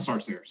everyone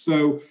starts there.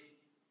 So,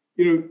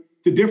 the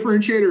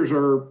differentiators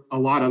are a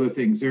lot of other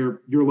things.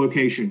 They're your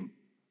location.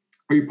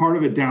 Are you part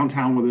of a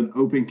downtown with an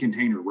open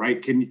container, right?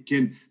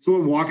 Can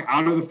someone walk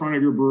out of the front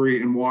of your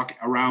brewery and walk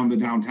around the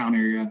downtown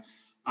area?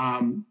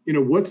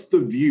 What's the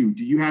view?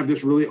 Do you have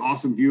this really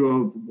awesome view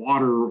of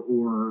water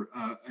or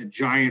a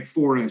giant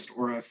forest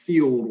or a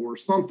field or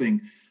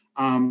something?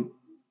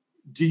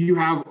 Do you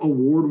have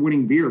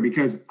award-winning beer?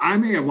 Because I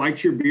may have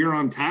liked your beer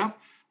on tap,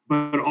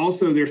 but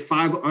also there's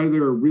 5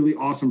 other really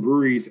awesome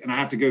breweries, and I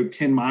have to go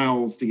 10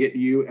 miles to get to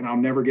you, and I'll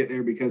never get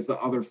there because the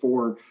other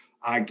 4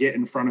 get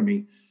in front of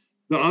me.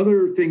 The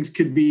other things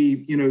could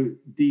be,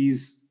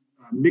 these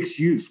mixed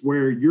use,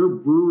 where your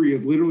brewery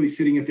is literally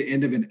sitting at the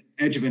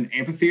edge of an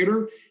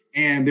amphitheater,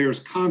 and there's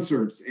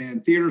concerts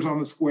and theaters on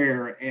the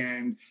square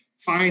and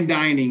fine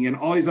dining and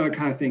all these other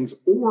kind of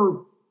things.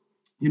 Or,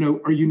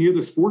 are you near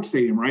the sports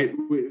stadium, right?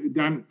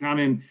 Down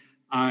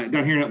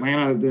here in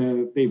Atlanta,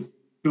 they've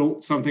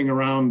built something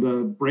around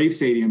the Brave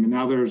Stadium, and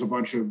now there's a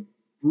bunch of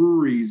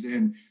breweries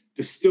and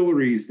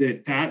distilleries,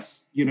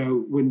 that's,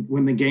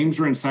 when the games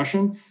are in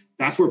session,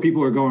 that's where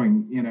people are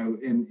going,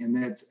 and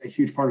that's a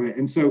huge part of it.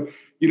 And so,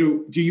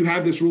 do you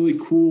have this really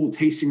cool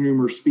tasting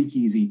room or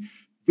speakeasy?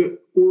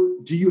 Or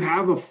do you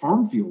have a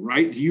farm field,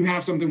 right? Do you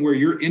have something where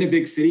you're in a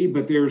big city,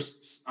 but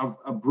there's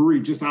a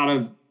brewery just out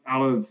of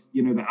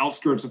the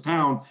outskirts of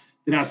town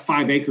that has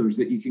 5 acres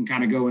that you can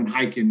kind of go and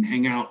hike and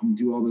hang out and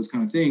do all those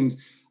kind of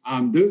things?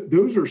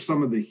 Those are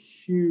some of the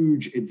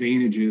huge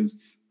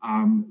advantages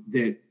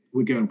that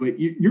would go. But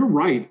you're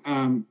right.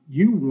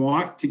 You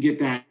want to get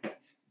that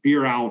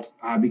beer out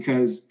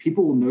because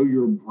people will know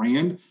your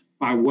brand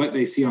by what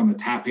they see on the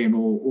tap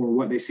handle or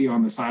what they see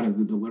on the side of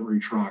the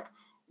delivery truck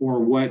or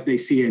what they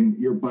see in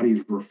your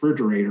buddy's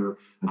refrigerator,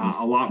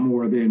 a lot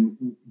more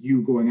than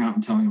you going out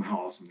and telling them how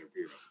awesome their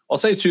beer is. I'll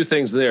say 2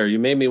 things there. You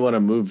made me want to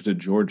move to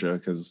Georgia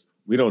because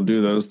we don't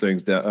do those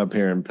things up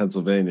here in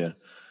Pennsylvania.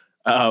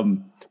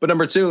 But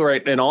number 2,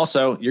 right, and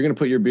also you're going to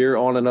put your beer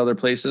on in other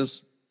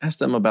places. Ask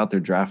them about their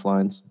draft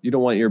lines. You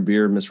don't want your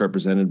beer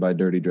misrepresented by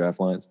dirty draft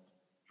lines.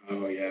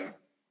 Oh, yeah.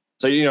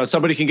 So,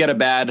 somebody can get a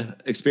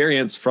bad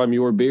experience from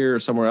your beer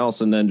somewhere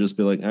else and then just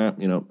be like,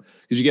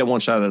 because you get one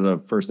shot at a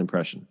first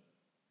impression.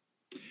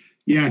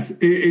 Yes,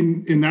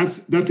 and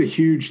that's a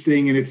huge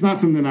thing, and it's not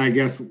something I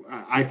guess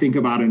I think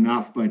about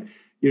enough. But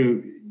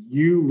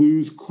you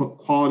lose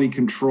quality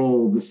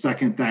control the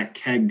second that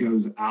keg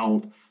goes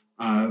out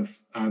of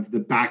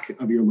the back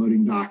of your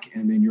loading dock,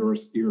 and then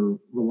you're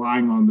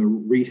relying on the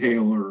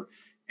retailer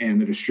and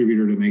the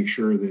distributor to make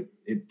sure that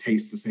it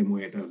tastes the same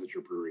way it does at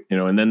your brewery.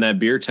 And then that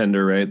beer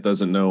tender, right,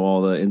 doesn't know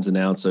all the ins and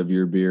outs of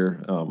your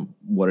beer,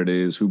 what it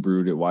is, who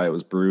brewed it, why it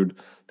was brewed.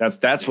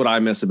 That's what I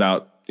miss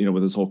about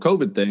with this whole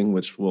COVID thing,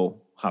 which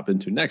we'll hop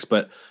into next.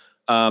 But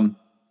I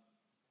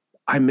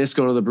miss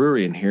going to the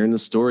brewery and hearing the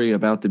story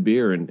about the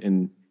beer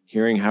and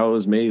hearing how it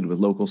was made with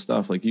local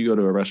stuff. Like you go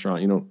to a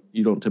restaurant,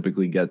 you don't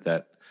typically get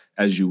that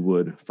as you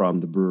would from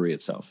the brewery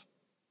itself.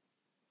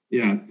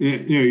 Yeah,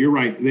 you're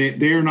right.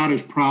 They are not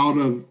as proud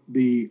of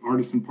the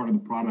artisan part of the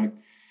product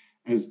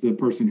as the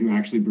person who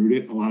actually brewed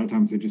it. A lot of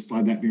times they just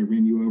slide that beer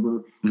menu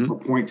over or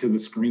point to the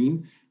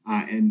screen.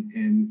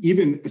 And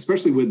even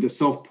especially with the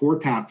self-pour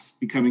taps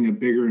becoming a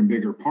bigger and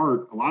bigger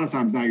part, a lot of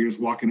times now you're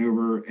just walking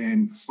over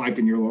and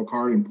swiping your little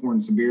card and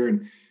pouring some beer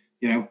and,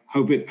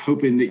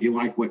 hoping that you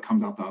like what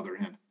comes out the other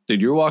end. Dude,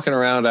 you're walking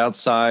around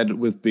outside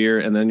with beer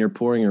and then you're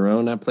pouring your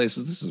own at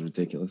places. This is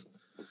ridiculous.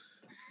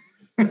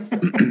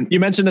 You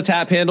mentioned the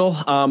tap handle.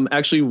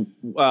 Actually,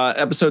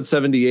 episode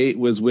 78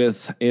 was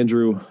with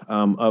Andrew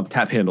of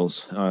Tap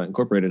Handles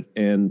Incorporated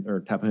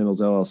or Tap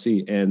Handles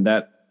LLC. And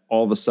that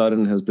all of a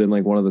sudden has been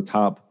like one of the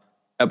top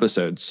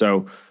episodes.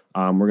 So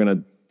I'm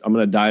going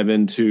to dive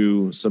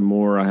into some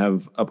more. I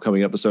have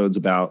upcoming episodes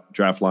about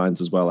draft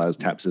lines as well as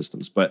tap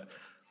systems. But,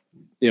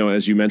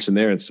 as you mentioned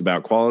there, it's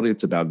about quality.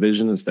 It's about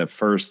vision. It's that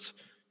first,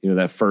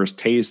 that first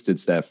taste.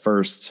 It's that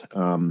first,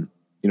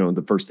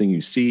 the first thing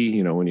you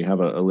see, when you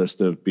have a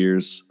list of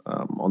beers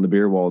on the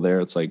beer wall there,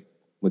 it's like,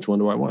 which one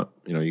do I want?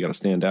 You got to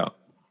stand out.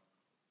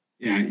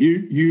 Yeah.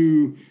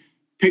 You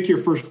pick your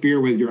first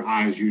beer with your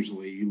eyes.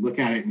 Usually you look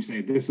at it and you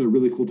say, this is a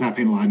really cool tap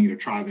handle. I need to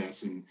try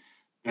this. And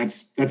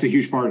that's a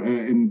huge part.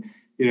 And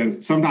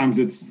sometimes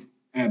it's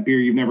a beer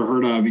you've never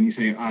heard of and you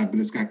say, but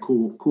it's got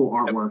cool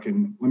artwork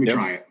and let me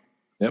try it.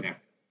 Yep. Yeah.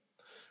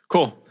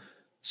 Cool.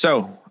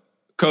 So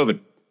COVID,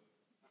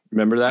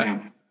 remember that?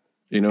 Yeah.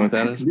 You know what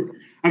that is?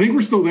 I think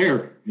we're still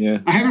there. Yeah.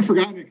 I haven't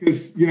forgotten it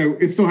because,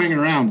 it's still hanging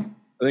around.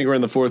 I think we're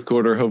in the 4th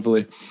quarter,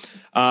 hopefully.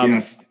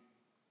 Yes.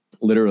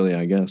 Literally,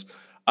 I guess.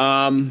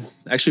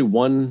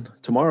 Actually,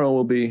 tomorrow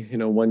will be,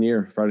 1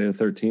 year. Friday the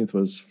 13th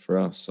was for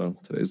us. So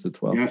today's the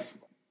 12th.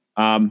 Yes.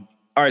 All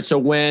right. So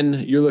when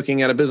you're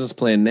looking at a business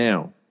plan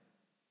now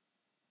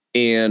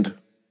and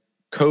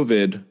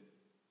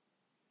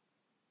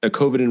a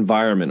COVID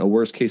environment, a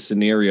worst case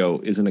scenario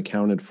isn't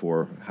accounted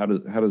for, how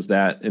does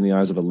that, in the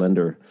eyes of a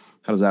lender,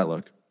 how does that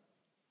look?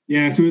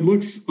 Yeah, so it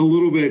looks a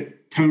little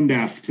bit tone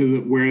deaf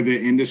to where the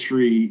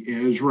industry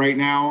is right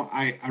now.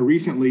 I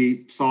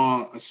recently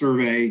saw a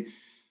survey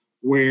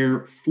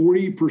where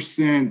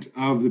 40%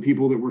 of the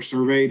people that were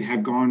surveyed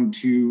have gone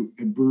to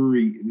a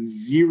brewery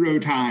 0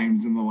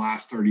 times in the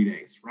last 30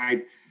 days,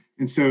 right?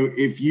 And so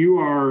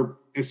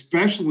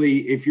especially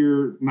if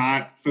you're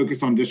not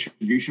focused on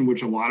distribution,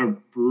 which a lot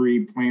of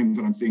brewery plans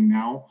that I'm seeing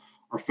now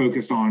are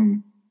focused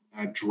on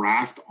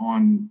draft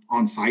on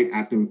site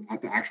at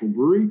the actual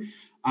brewery,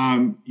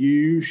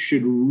 you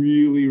should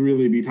really,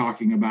 really be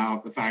talking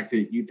about the fact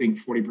that you think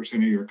 40%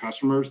 of your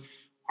customers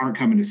aren't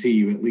coming to see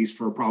you, at least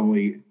for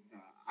probably,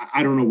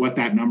 I don't know what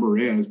that number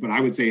is, but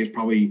I would say it's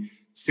probably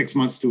 6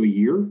 months to a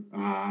year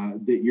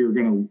that you're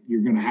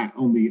gonna have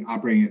only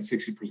operating at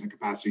 60%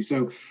 capacity.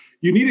 So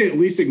you need to at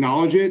least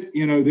acknowledge it.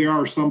 There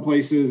are some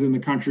places in the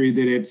country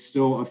that it's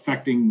still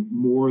affecting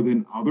more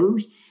than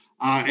others.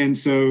 And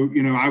so,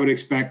 I would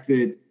expect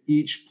that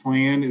each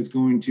plan is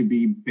going to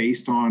be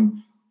based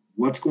on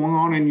what's going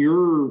on in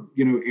your,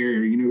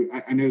 area.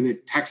 I know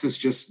that Texas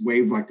just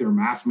waived like their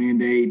mask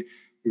mandate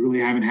We really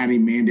haven't had any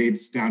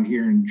mandates down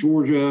here in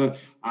Georgia,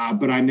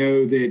 but I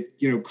know that,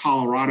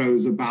 Colorado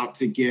is about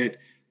to get,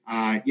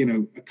 a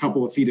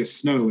couple of feet of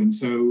snow. And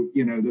so,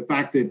 the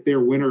fact that their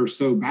winter is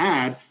so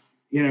bad,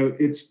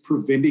 it's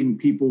preventing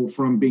people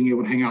from being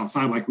able to hang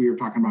outside like we were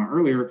talking about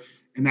earlier.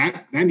 And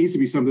that needs to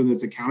be something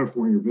that's accounted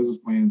for in your business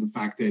plan. The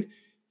fact that,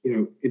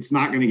 it's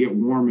not going to get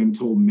warm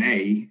until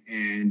May,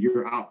 and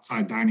your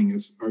outside dining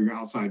your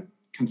outside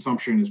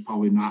consumption is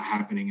probably not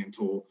happening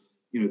until,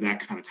 that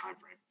kind of time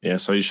frame. Yeah.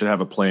 So you should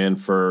have a plan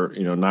for,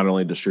 not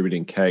only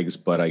distributing kegs,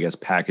 but I guess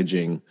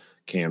packaging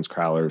cans,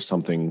 crowlers,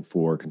 something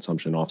for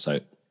consumption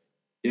offsite.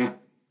 Yeah.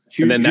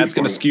 And then that's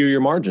going to skew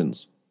your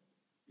margins.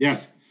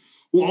 Yes.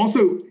 Well,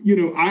 also,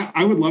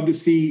 I would love to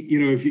see,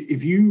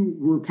 if you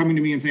were coming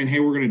to me and saying, hey,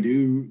 we're going to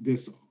do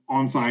this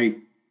on-site,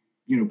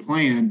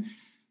 plan,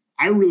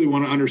 I really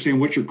want to understand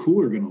what your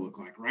cooler going to look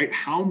like, right?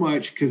 How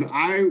much, because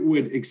I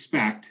would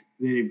expect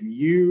that if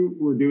you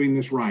were doing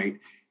this right,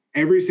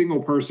 every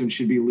single person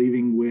should be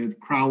leaving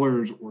with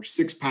crowlers or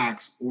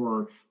 6-packs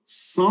or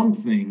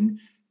something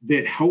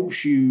that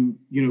helps you,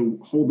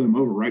 hold them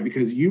over, right?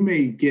 Because you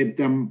may get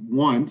them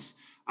once,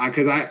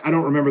 because I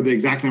don't remember the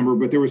exact number,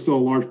 but there was still a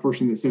large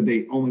portion that said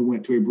they only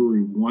went to a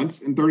brewery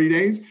once in 30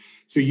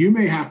 days. So you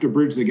may have to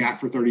bridge the gap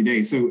for 30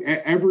 days. So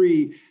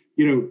every,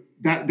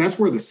 that's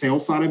where the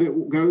sales side of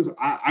it goes.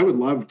 I would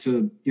love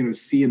to,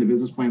 see in the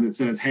business plan that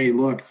says, hey,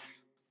 look,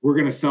 we're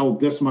going to sell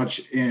this much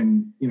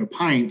in,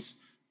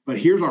 pints, but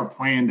here's our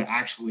plan to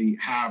actually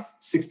have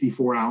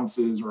 64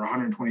 ounces or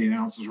 128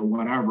 ounces or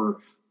whatever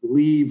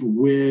leave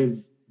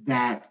with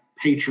that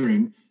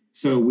patron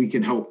so we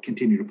can help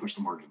continue to push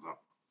the margins up.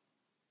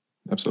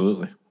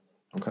 Absolutely.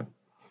 Okay.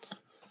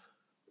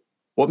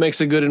 What makes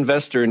a good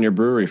investor in your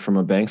brewery from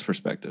a bank's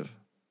perspective?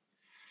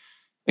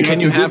 And can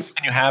you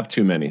have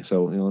too many?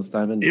 So let's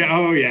dive into it.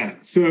 Oh yeah.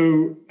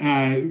 So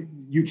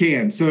you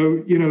can.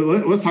 So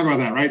let's talk about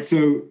that, right?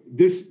 So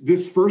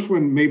this first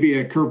one may be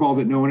a curveball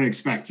that no one would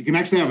expect. You can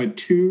actually have a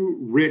too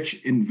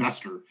rich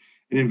investor,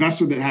 an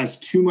investor that has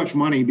too much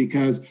money,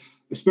 because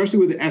especially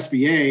with the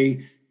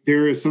SBA,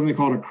 there is something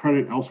called a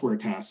credit elsewhere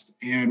test.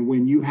 And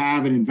when you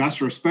have an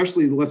investor,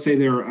 especially let's say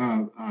they're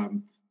a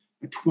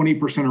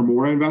 20% or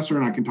more investor,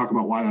 and I can talk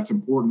about why that's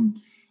important,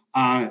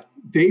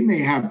 they may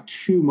have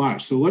too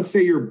much. So let's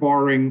say you're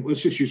borrowing,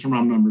 let's just use some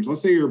round numbers.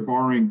 Let's say you're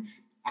borrowing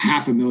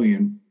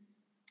 $500,000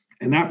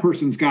 and that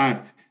person's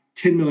got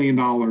 $10 million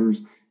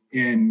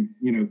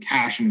in,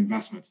 cash and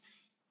investments.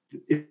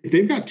 If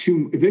they've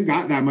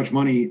got that much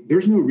money,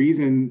 there's no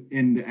reason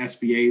in the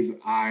SBA's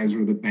eyes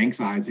or the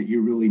bank's eyes that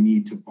you really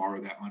need to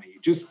borrow that money. You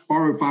just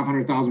borrow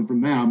 $500,000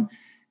 from them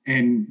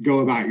and go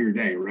about your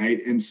day, right?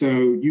 And so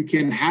you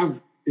can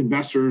have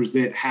investors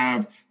that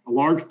have a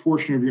large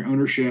portion of your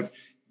ownership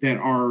that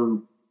are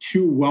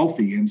too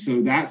wealthy. And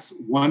so that's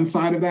one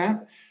side of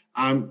that.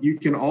 You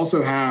can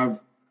also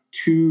have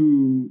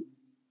too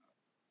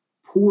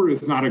poor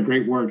is not a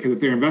great word, because if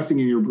they're investing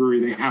in your brewery,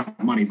 they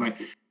have money, but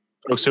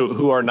so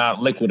who are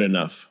not liquid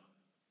enough.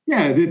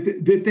 Yeah.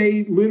 That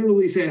they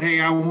literally said, hey,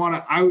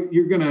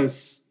 you're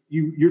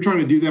trying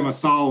to do them a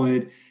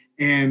solid.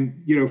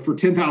 And, for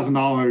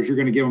 $10,000, you're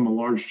going to give them a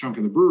large chunk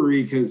of the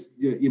brewery because,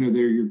 they're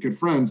your good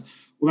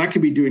friends. Well, that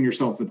could be doing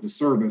yourself a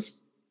disservice.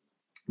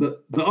 The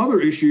other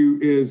issue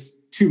is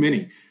too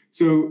many.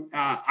 So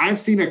I've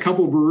seen a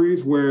couple of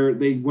breweries where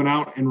they went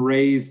out and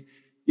raised,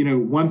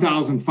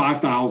 1,000,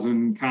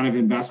 5,000 kind of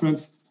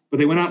investments, but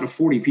they went out to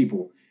 40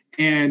 people.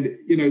 And,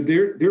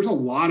 there's a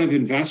lot of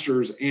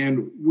investors.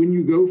 And when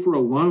you go for a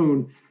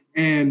loan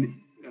and,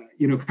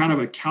 kind of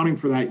accounting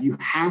for that, you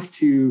have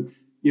to,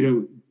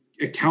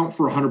 account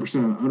for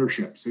 100% of the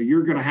ownership. So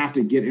you're going to have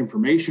to get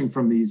information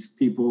from these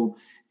people.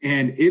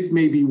 And it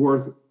may be more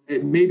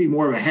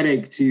of a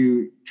headache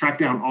to track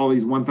down all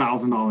these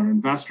 $1,000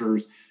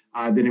 investors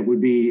than it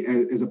would be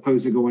as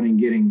opposed to going and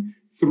getting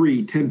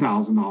 3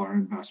 $10,000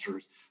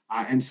 investors.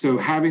 And so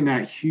having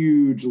that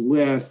huge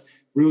list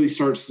really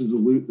starts to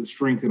dilute the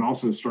strength and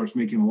also starts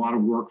making a lot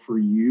of work for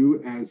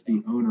you as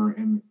the owner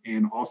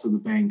and also the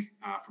bank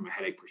from a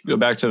headache perspective. Go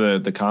back to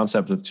the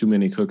concept of too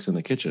many cooks in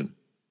the kitchen,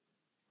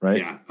 right?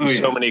 Yeah.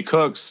 So many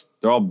cooks,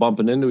 they're all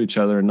bumping into each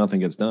other and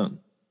nothing gets done.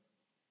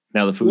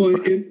 Now the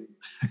food's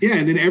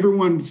and then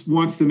everyone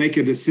wants to make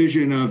a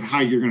decision of how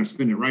you're going to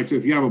spend it, right? So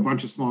if you have a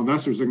bunch of small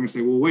investors, they're going to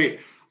say, well, wait,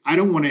 I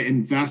don't want to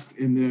invest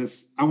in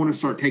this. I want to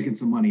start taking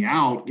some money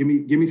out. Give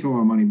me some of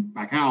my money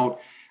back out.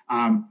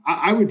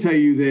 I would tell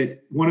you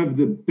that one of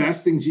the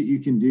best things that you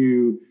can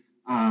do,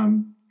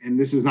 and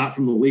this is not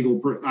from the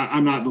legal,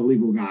 I'm not the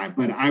legal guy,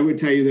 but I would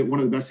tell you that one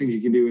of the best things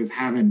you can do is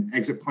have an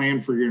exit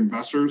plan for your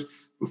investors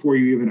before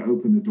you even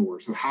open the door.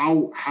 So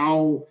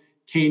how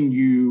can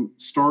you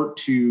start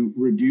to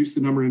reduce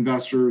the number of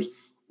investors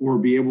or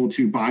be able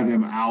to buy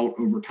them out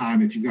over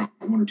time if you've got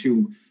one or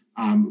two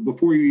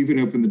before you even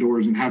open the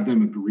doors and have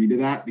them agree to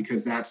that,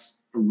 because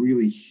that's a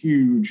really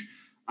huge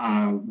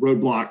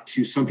roadblock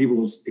to some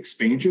people's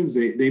expansions.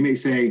 They may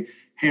say,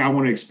 hey, I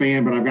want to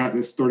expand, but I've got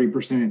this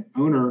 30%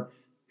 owner.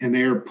 and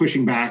they're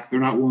pushing back. They're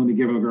not willing to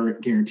give a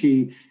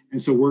guarantee.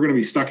 And so we're going to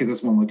be stuck at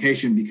this one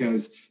location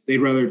because they'd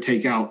rather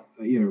take out,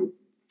 $4,000,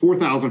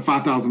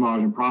 $5,000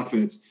 in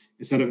profits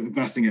instead of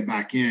investing it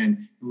back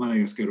in and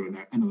letting us go to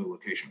another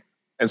location.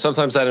 And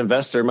sometimes that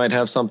investor might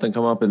have something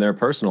come up in their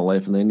personal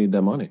life and they need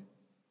that money.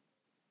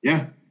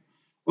 Yeah.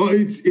 Well,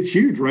 it's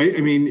huge, right?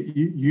 I mean,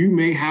 you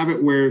may have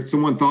it where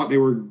someone thought they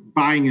were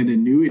buying an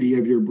annuity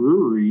of your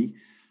brewery.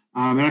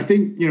 And I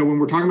think, when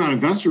we're talking about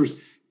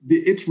investors,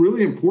 it's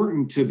really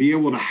important to be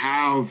able to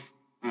have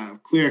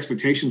clear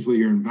expectations with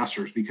your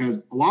investors,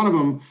 because a lot of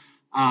them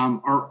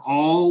are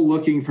all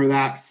looking for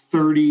that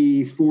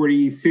 30,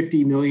 40,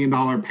 $50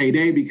 million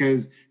payday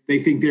because they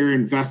think they're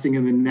investing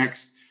in the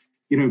next,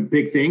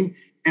 big thing.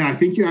 And I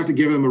think you have to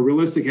give them a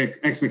realistic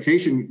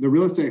expectation. The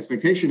realistic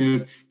expectation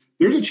is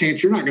there's a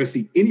chance you're not going to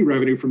see any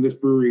revenue from this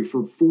brewery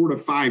for 4 to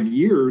 5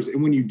 years.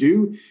 And when you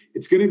do,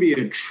 it's going to be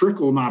a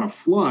trickle, not a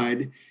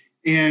flood.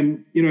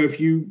 And, if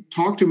you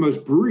talk to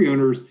most brewery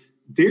owners,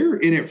 they're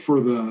in it for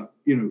the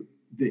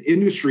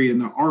industry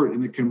and the art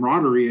and the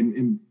camaraderie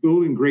and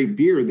building great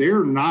beer.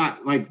 They're not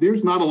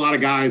there's not a lot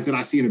of guys that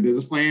I see in a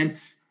business plan.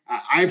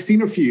 I've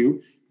seen a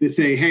few that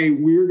say, hey,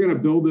 we're going to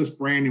build this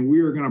brand and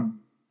we are going to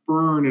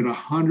burn at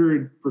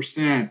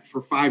 100%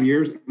 for 5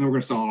 years and then we're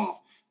going to sell it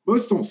off.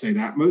 Most don't say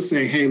that. Most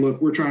say, hey,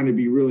 look, we're trying to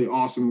be really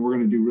awesome and we're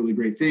going to do really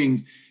great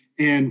things.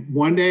 And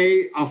one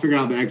day I'll figure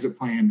out the exit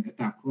plan at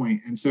that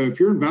point. And so if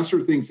your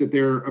investor thinks that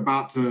they're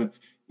about to,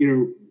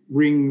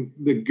 ring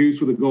the goose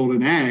with a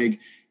golden egg,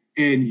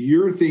 and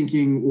you're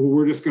thinking, well,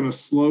 we're just going to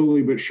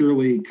slowly but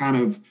surely kind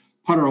of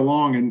putter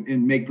along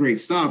and make great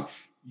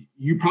stuff,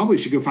 you probably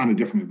should go find a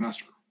different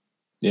investor.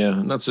 Yeah.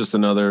 And that's just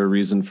another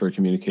reason for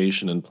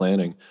communication and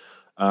planning.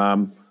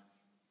 I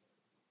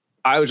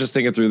was just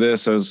thinking through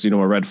this as, a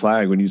red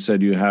flag when you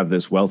said you have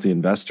this wealthy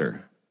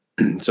investor.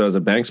 So as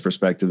a bank's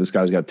perspective, this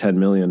guy's got 10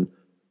 million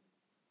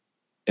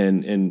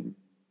and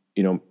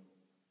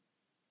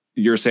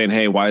you're saying,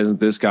 hey, why isn't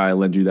this guy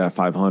lend you that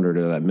 500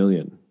 or that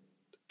million?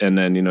 And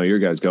then, your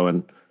guy's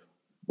going,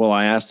 well,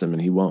 I asked him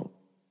and he won't.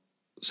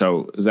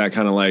 So is that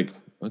kind of like,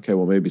 okay,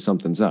 well, maybe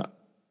something's up.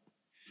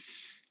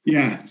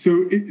 Yeah.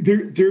 So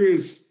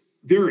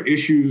there are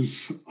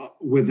issues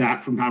with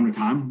that from time to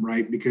time,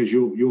 right? Because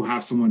you'll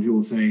have someone who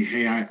will say,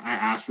 hey, I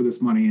asked for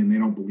this money and they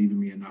don't believe in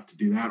me enough to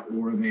do that.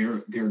 Or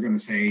they're going to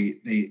say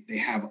they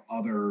have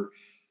other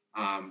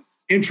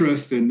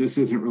interest and this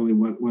isn't really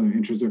what their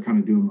interests. They're kind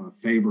of doing them a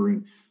favor.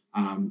 And,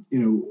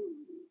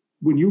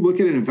 when you look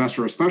at an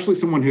investor, especially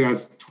someone who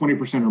has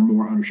 20% or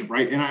more ownership,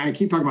 right? And I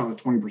keep talking about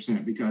the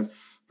 20% because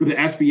for the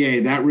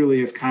SBA, that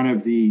really is kind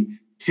of the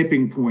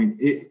tipping point.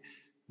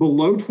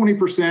 Below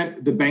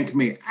 20%, the bank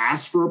may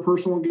ask for a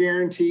personal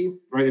guarantee,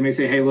 right? They may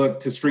say, hey, look,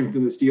 to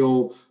strengthen this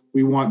deal,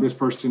 we want this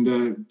person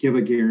to give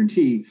a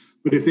guarantee.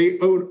 But if they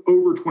own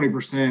over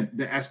 20%,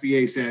 the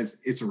SBA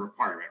says it's a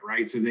requirement,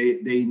 right? So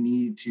they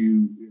need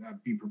to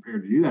be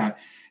prepared to do that.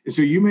 And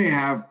so you may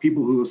have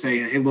people who will say,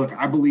 hey, look,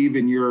 I believe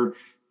in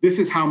this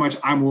is how much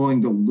I'm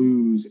willing to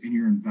lose in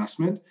your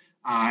investment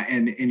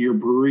and in your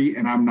brewery,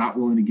 and I'm not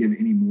willing to give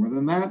any more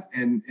than that.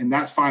 And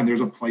that's fine. There's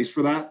a place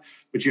for that,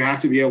 but you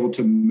have to be able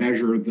to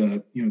measure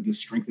the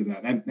strength of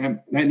that.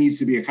 That needs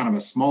to be a kind of a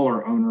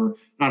smaller owner,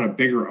 not a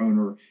bigger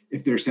owner.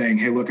 If they're saying,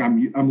 hey, look,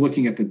 I'm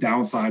looking at the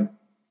downside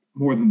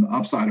more than the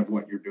upside of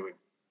what you're doing.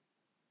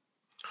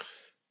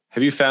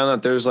 Have you found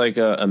that there's like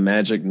a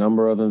magic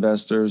number of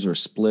investors or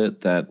split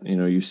that,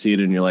 you see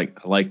it and you're like,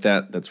 I like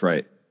that. That's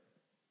right.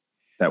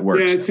 That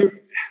works. Yeah. So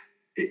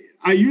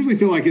I usually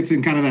feel like it's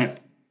in kind of that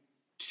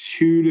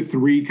 2 to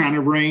 3 kind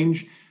of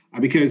range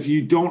because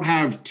you don't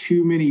have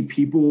too many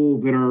people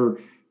that are,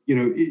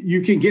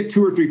 you can get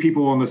 2 or 3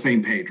 people on the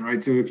same page,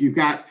 right? So if you've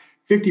got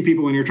 50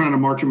 people and you're trying to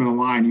march them in a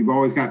line, you've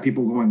always got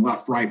people going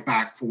left, right,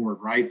 back, forward,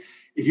 right?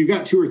 If you've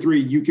got 2 or 3,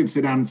 you can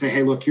sit down and say,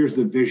 hey, look, here's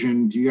the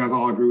vision. Do you guys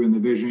all agree in the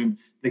vision?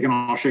 They can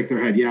all shake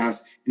their head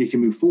yes, and you can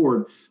move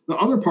forward. The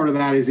other part of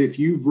that is if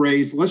you've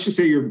raised, let's just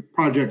say your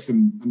project's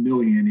 $1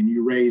 million and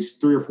you raise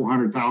 300,000 or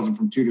 400,000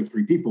 from 2 to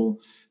 3 people,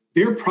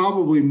 they're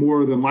probably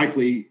more than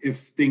likely, if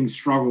things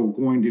struggle,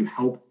 going to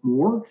help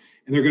more,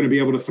 and they're going to be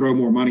able to throw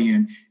more money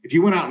in. If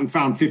you went out and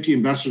found 50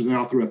 investors and they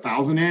all threw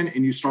 1,000 in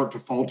and you start to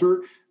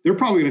falter, they're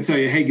probably going to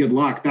tell you, hey, good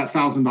luck. That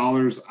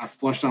 $1,000 I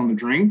flushed down the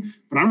drain,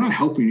 but I'm not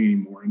helping you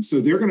anymore. And so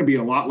they're going to be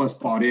a lot less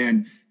bought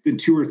in than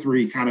 2 or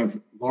 3 kind of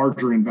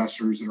larger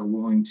investors that are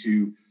willing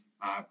to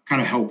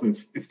kind of help if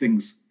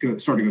things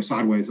start to go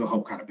sideways. They'll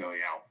help kind of bail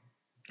you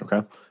out.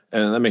 Okay.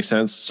 And that makes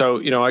sense.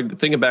 So, I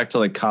think back to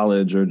like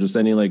college or just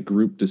any like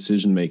group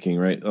decision making,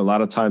 right? A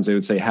lot of times they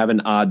would say have an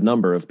odd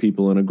number of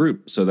people in a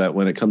group so that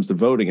when it comes to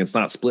voting, it's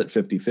not split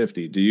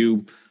 50-50. Do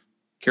you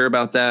care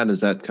about that? Is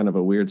that kind of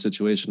a weird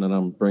situation that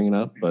I'm bringing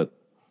up? But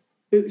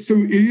so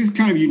it is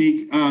kind of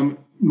unique.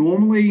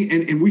 Normally,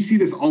 and we see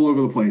this all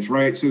over the place,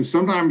 right? So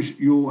sometimes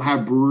you'll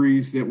have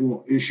breweries that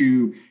will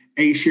issue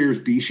A shares,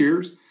 B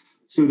shares.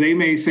 So they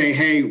may say,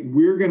 hey,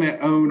 we're going to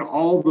own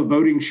all the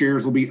voting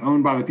shares will be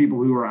owned by the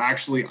people who are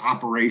actually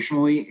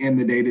operationally in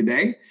the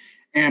day-to-day.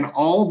 And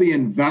all the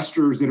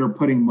investors that are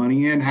putting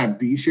money in have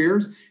B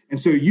shares. And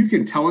so you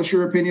can tell us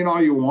your opinion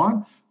all you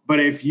want, but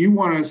if you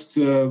want us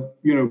to,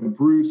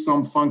 brew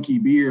some funky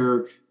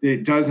beer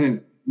that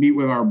doesn't meet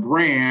with our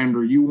brand,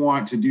 or you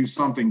want to do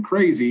something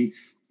crazy,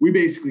 we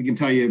basically can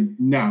tell you,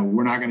 no,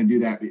 we're not going to do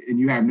that. And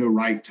you have no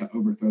right to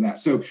overthrow that.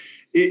 So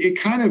it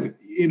kind of,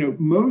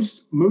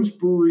 most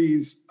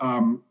breweries,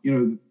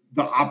 the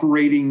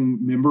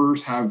operating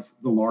members have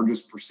the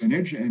largest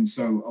percentage. And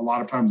so a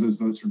lot of times those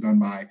votes are done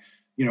by,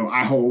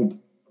 I hold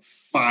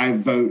 5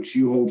 votes,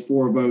 you hold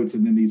 4 votes,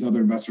 and then these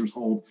other investors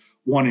hold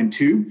 1 and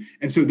 2.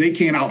 And so they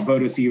can't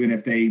outvote us even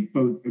if they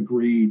both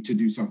agree to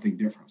do something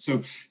different.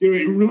 So,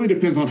 it really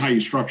depends on how you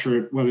structure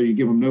it, whether you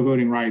give them no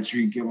voting rights or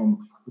you give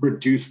them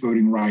reduced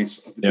voting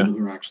rights of the people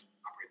who are actually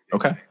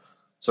operating. Okay.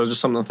 So just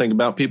something to think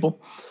about,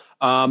 people.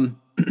 All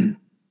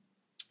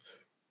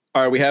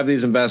right, we have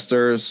these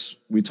investors.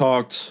 We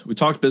talked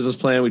business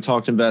plan, we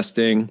talked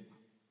investing,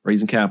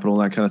 raising capital,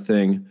 that kind of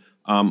thing.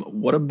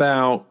 What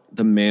about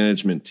the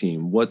management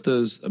team? What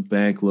does a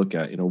bank look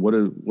at? What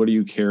do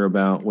you care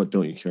about? What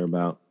don't you care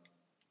about?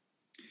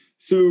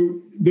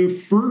 So the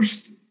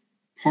first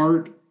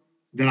part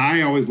that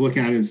I always look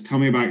at is, tell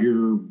me about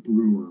your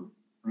brewer,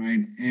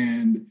 right?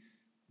 And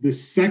the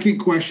second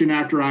question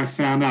after I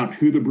found out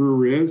who the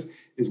brewer is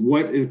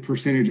what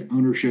percentage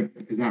ownership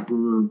is that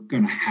brewer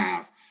going to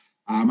have?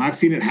 I've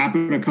seen it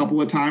happen a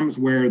couple of times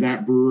where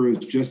that brewer is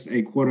just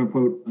a quote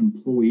unquote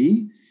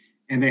employee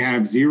and they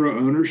have 0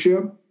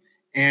 ownership.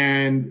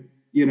 And,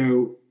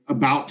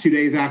 about 2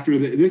 days after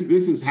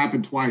this has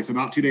happened twice,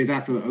 about 2 days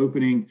after the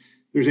opening,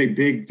 there's a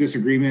big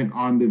disagreement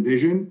on the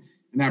vision.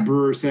 And that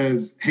brewer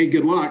says, hey,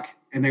 good luck.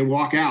 And they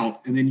walk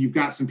out. And then you've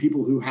got some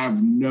people who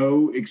have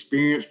no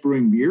experience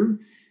brewing beer.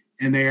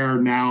 And they are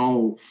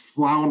now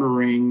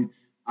floundering,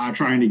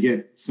 trying to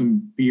get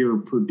some beer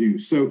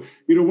produced. So,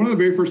 one of the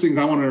very first things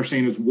I want to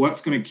understand is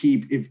what's going to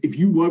keep, if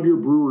you love your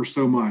brewer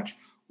so much,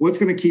 what's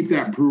going to keep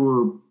that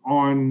brewer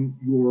on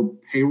your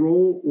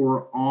payroll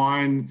or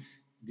on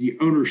the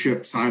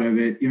ownership side of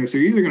it? So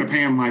you're either going to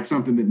pay them like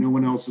something that no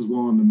one else is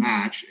willing to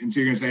match. And so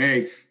you're going to say,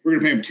 hey, we're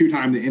going to pay them 2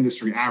 times the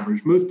industry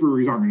average. Most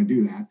breweries aren't going to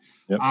do that.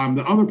 Yep.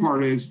 The other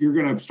part is you're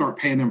going to start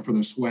paying them for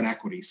their sweat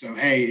equity. So,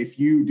 hey, if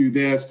you do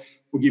this,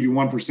 we'll give you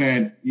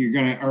 1%. You're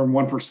going to earn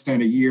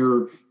 1% a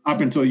year up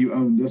until you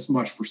own this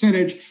much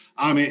percentage,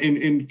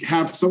 and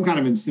have some kind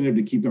of incentive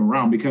to keep them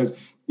around.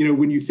 Because,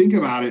 when you think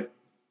about it,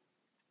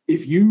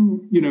 if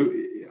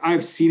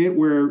I've seen it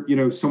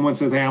where, someone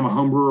says, hey, I'm a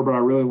home brewer, but I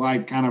really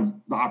like kind of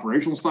the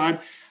operational side.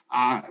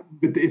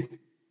 But if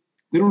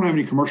they don't have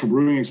any commercial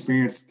brewing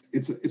experience,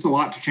 it's a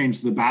lot to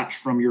change the batch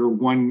from your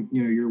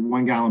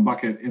 1 gallon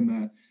bucket in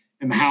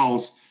the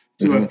house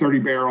to a 30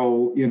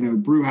 barrel,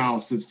 brew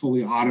house that's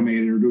fully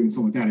automated or doing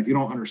something like that. If you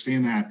don't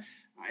understand that,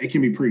 it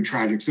can be pretty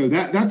tragic. So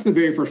that's the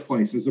very first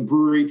place is a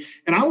brewery.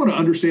 And I want to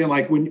understand,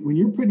 like when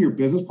you're putting your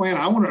business plan,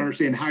 I want to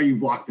understand how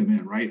you've locked them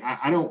in, right?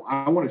 I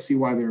want to see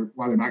why they're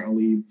not going to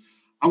leave.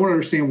 I want to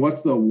understand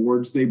what's the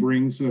awards they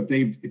bring. So if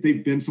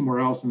they've been somewhere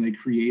else and they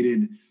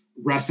created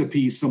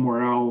recipes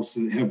somewhere else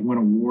that have won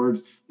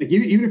awards, like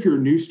even if you're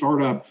a new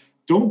startup,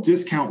 don't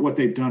discount what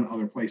they've done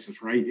other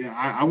places, right? Yeah,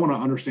 I want to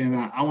understand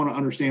that. I want to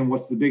understand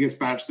what's the biggest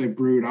batch they've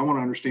brewed. I want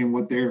to understand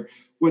what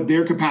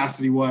their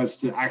capacity was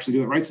to actually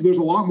do it, right? So there's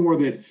a lot more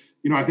that,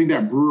 I think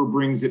that brewer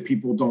brings that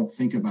people don't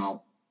think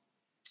about.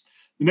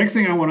 The next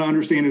thing I want to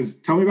understand is,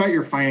 tell me about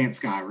your finance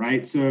guy,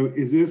 right? So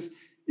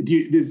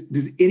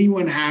does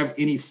anyone have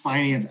any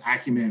finance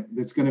acumen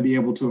that's going to be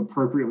able to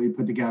appropriately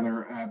put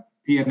together a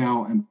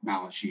P&L and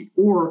balance sheet?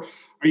 Or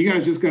are you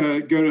guys just going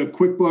to go to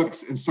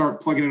QuickBooks and start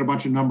plugging in a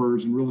bunch of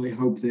numbers and really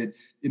hope that,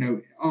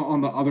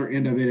 on the other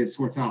end of it, it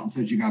sorts out and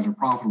says you guys are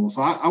profitable?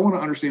 So I want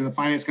to understand the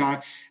finance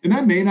guy, and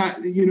that may not,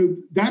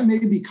 that may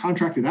be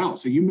contracted out.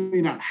 So you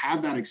may not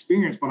have that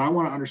experience, but I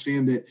want to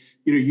understand that,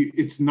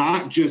 it's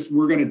not just,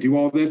 we're going to do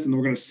all this and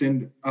we're going to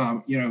send,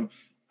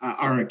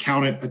 our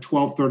accountant a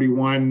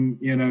 1231,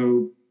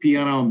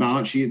 P&L and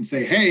balance sheet and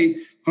say, hey,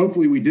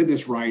 hopefully we did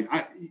this right.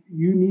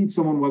 You need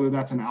someone, whether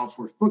that's an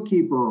outsourced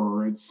bookkeeper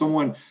or it's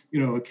someone,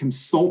 a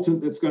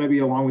consultant that's going to be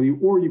along with you,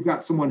 or you've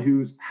got someone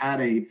who's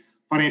had a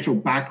financial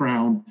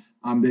background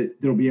that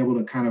they'll be able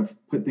to kind of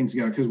put things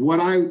together. Because what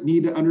I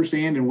need to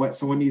understand and what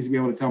someone needs to be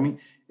able to tell me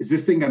is,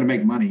 this thing going to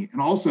make money?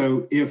 And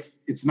also, if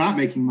it's not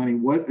making money,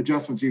 what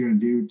adjustments are you going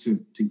to do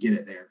to get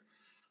it there?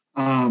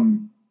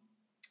 And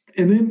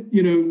then,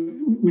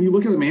 when you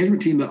look at the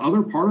management team, the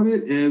other part of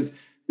it is,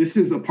 this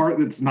is a part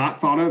that's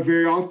not thought of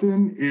very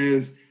often,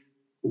 is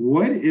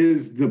what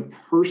is the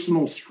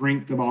personal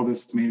strength of all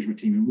this management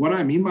team? And what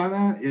I mean by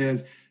that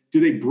is, do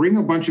they bring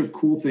a bunch of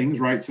cool things,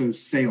 right? So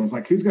sales,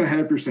 like who's going to head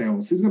up your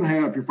sales? Who's going to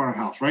head up your front of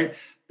house, right?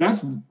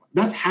 That's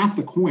half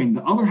the coin.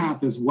 The other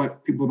half is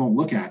what people don't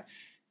look at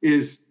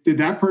is, did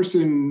that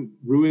person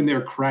ruin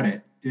their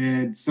credit?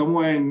 Did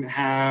someone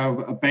have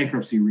a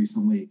bankruptcy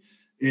recently?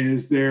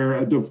 Is there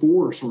a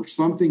divorce or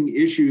something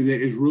issue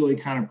that is really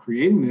kind of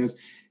creating this?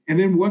 And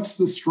then what's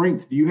the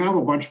strength? Do you have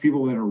a bunch of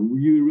people that are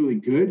really, really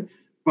good,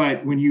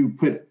 But when you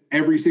put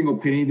every single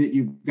penny that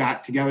you've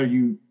got together,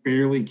 you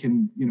barely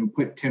can,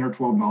 put $10 or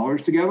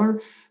 $12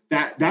 together.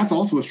 That's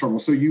also a struggle.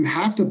 So you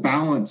have to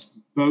balance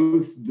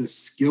both the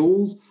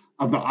skills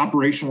of the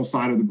operational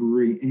side of the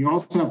brewery, and you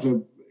also have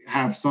to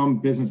have some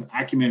business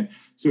acumen.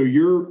 So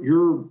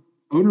your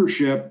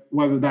ownership,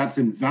 whether that's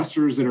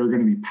investors that are going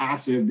to be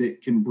passive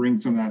that can bring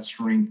some of that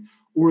strength,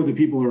 or the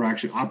people who are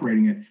actually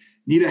operating it,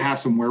 need to have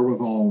some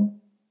wherewithal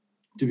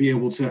to be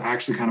able to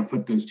actually kind of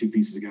put those two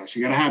pieces together. So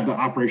you got to have the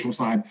operational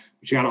side,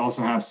 but you got to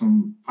also have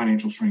some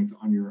financial strength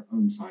on your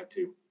own side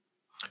too.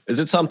 Is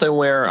it something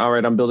where, all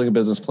right, I'm building a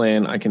business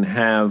plan, I can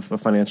have a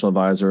financial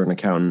advisor, an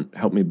accountant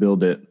help me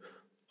build it.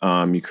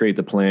 You create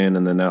the plan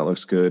and then that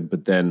looks good.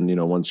 But then,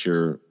 once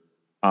you're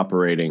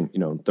operating,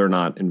 they're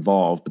not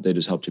involved, but they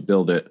just helped you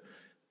build it.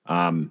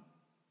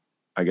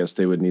 I guess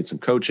they would need some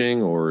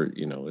coaching, or,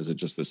 is it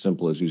just as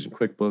simple as using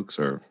QuickBooks,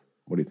 or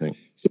what do you think?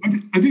 So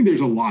I think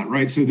there's a lot,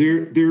 right? So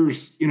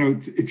there's,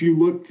 if you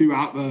look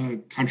throughout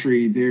the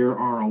country, there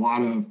are a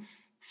lot of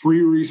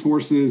free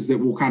resources that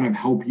will kind of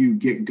help you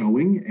get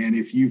going. And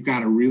if you've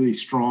got a really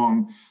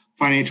strong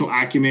financial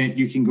acumen,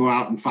 you can go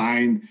out and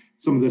find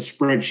some of the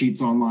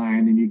spreadsheets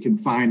online, and you can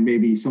find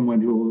maybe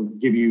someone who will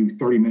give you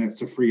 30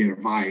 minutes of free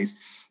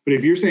advice. But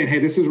if you're saying, hey,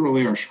 this is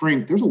really our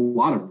strength, there's a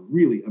lot of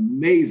really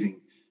amazing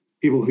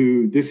people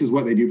who this is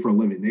what they do for a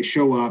living. They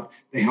show up,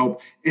 they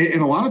help.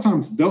 And a lot of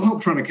times they'll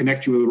help trying to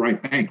connect you with the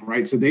right bank,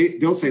 right? So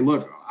they'll say,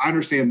 look, I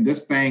understand this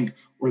bank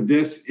or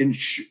this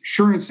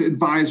insurance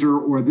advisor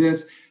or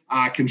this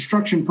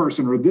construction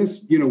person or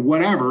this,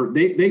 whatever.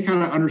 They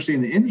kind of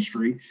understand the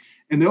industry,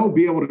 and they'll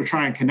be able to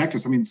try and connect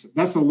us. I mean,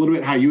 that's a little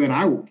bit how you and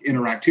I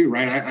interact too,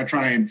 right? I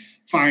try and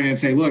find and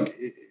say, look,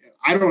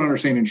 I don't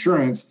understand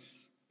insurance,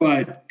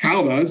 but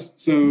Kyle does.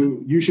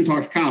 So you should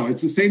talk to Kyle.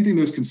 It's the same thing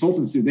those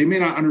consultants do. They may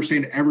not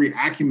understand every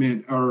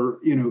acumen or,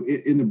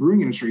 in the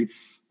brewing industry,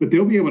 but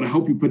they'll be able to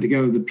help you put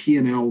together the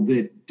P&L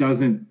that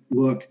doesn't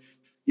look,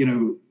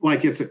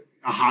 like it's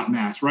a hot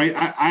mess, right?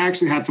 I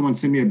actually had someone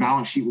send me a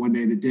balance sheet one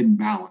day that didn't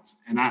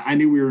balance. And I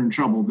knew we were in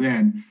trouble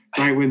then,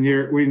 right?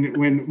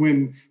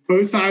 When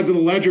both sides of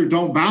the ledger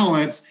don't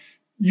balance,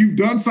 you've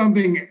done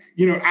something,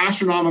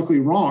 astronomically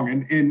wrong.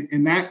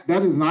 And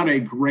that is not a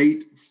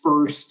great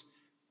first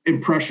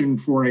impression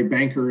for a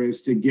banker,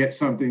 is to get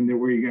something that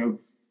where you go,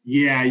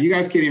 yeah, you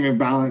guys can't even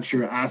balance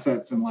your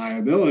assets and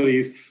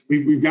liabilities.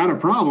 We've got a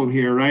problem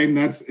here, right? And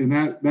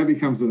that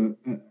becomes a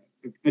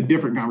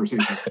different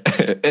conversation.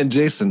 And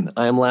Jason,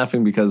 I am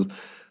laughing because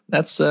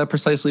that's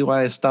precisely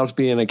why I stopped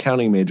being an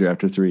accounting major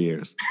after 3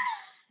 years.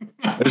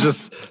 There's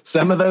just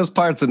some of those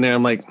parts in there.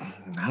 I'm like,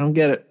 I don't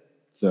get it.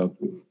 So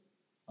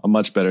I'm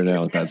much better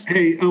now with that.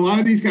 Hey, a lot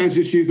of these guys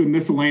just use a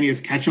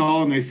miscellaneous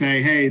catch-all, and they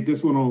say, hey,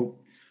 this one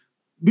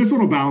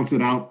will balance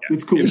it out. Yeah.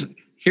 It's cool.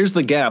 Here's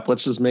the gap.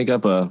 Let's just make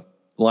up a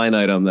line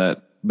item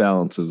that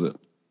balances it.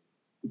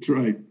 That's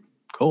right.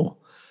 Cool.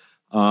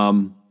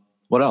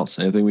 What else?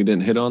 Anything we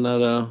didn't hit on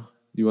that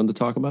you wanted to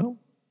talk about?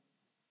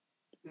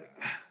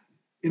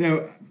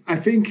 I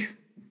think,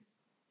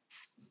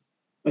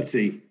 let's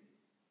see.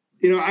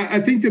 I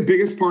think the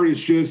biggest part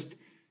is just,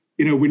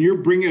 when you're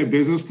bringing a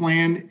business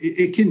plan,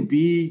 it can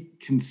be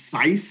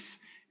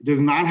concise. It does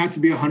not have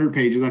to be 100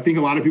 pages. I think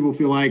a lot of people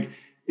feel like,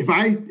 if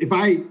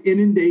I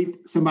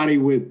inundate somebody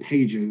with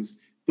pages,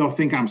 they'll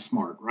think I'm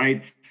smart,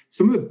 right?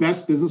 Some of the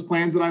best business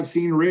plans that I've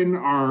seen written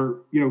are,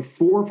 4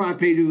 or 5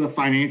 pages of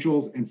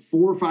financials and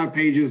 4 or 5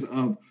 pages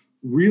of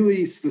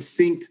really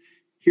succinct,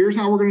 here's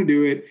how we're going to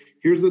do it.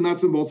 Here's the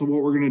nuts and bolts of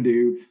what we're going to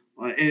do.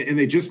 And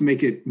they just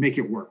make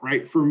it work,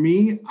 right? For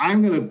me,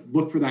 I'm going to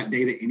look for that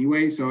data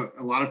anyway. So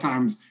a lot of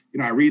times,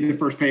 I read the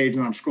first page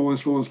and I'm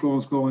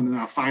scrolling, and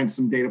I'll find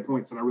some data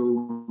points that I really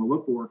want to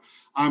look for.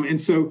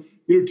 And so,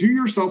 do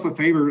yourself a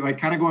favor, like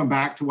kind of going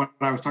back to what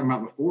I was talking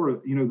about before,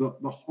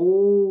 the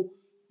whole,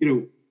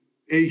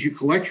 as you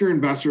collect your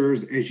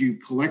investors, as you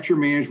collect your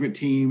management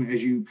team,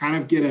 as you kind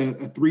of get a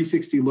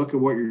 360 look at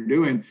what you're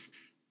doing,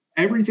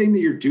 everything that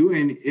you're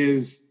doing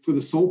is for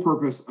the sole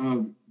purpose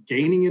of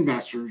gaining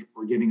investors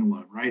or getting a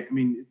loan, right? I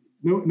mean,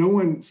 no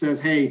one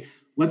says, hey,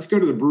 let's go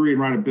to the brewery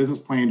and write a business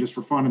plan just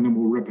for fun and then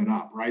we'll rip it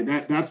up, right?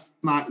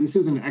 This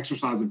isn't an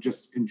exercise of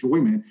just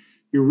enjoyment.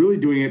 You're really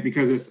doing it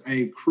because it's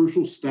a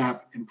crucial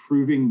step in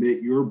proving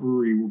that your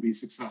brewery will be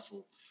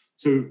successful.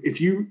 So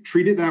if you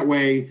treat it that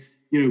way,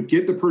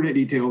 get the pertinent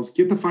details,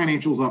 get the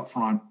financials up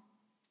front,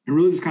 and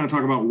really just kind of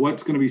talk about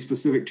what's going to be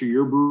specific to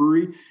your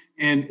brewery.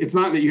 And it's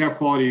not that you have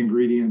quality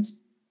ingredients.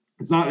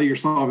 It's not that you're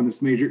solving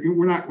this major.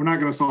 We're not going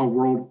to solve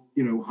world,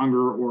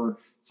 hunger or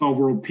solve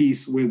world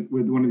peace with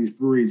one of these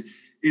breweries.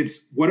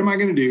 It's what am I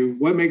going to do?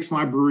 What makes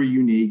my brewery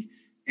unique?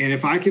 And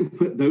if I can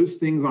put those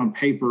things on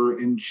paper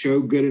and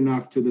show good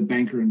enough to the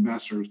banker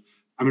investors,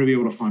 I'm going to be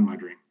able to fund my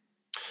dream.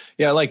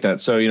 Yeah, I like that.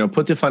 So,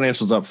 put the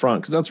financials up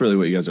front, because that's really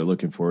what you guys are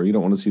looking for. You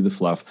don't want to see the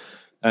fluff.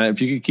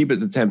 If you could keep it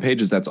to 10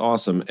 pages, that's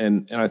awesome.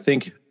 And I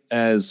think,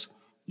 as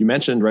you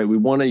mentioned, right, we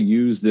want to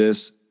use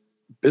this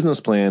business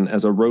plan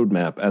as a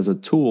roadmap, as a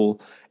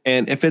tool.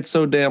 And if it's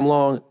so damn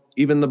long,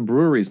 even the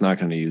brewery's not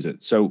going to use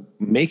it. So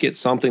make it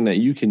something that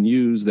you can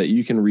use, that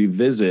you can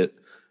revisit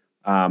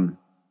And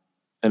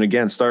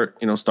again, start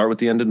with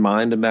the end in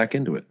mind and back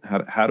into it.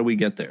 How do we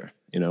get there?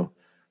 The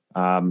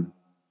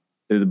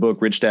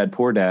book Rich Dad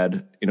Poor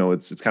Dad,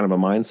 it's kind of a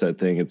mindset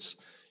thing. It's,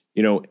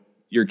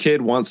 your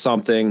kid wants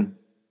something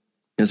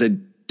and say,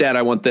 Dad,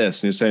 I want this.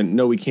 And you're saying,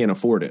 no, we can't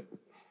afford it.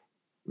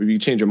 If you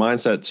change your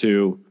mindset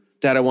to,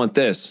 Dad, I want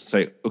this,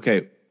 say,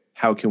 okay,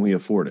 how can we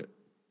afford it?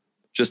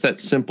 Just that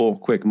simple,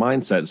 quick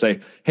mindset.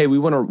 Say, hey, we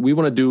want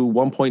to do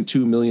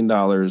 $1.2 million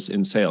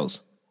in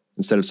sales.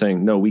 Instead of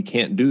saying, no, we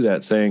can't do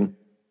that, saying,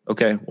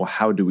 okay, well,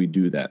 how do we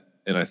do that?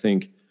 And I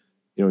think,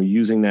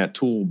 using that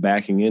tool,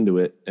 backing into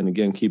it, and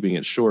again, keeping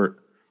it short,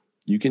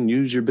 you can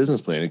use your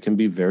business plan. It can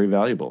be very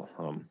valuable.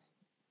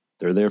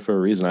 They're there for a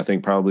reason. I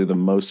think probably the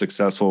most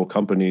successful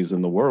companies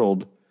in the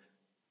world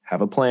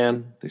have a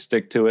plan, they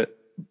stick to it,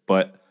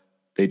 but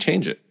they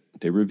change it,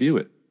 they review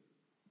it.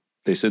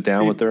 They sit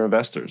down with their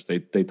investors.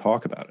 They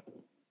talk about it.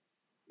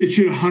 It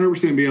should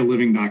 100% be a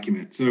living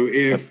document. So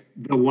if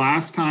the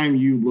last time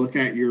you look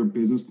at your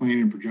business plan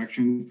and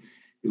projections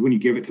is when you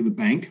give it to the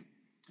bank,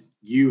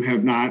 you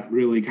have not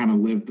really kind of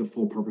lived the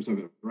full purpose of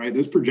it, right?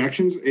 Those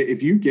projections,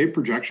 if you gave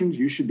projections,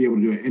 you should be able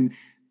to do it. And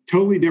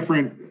totally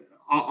different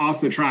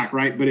off the track,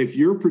 right? But if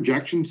your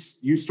projections,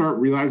 you start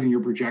realizing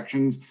your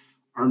projections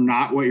are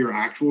not what your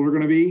actuals are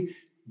going to be,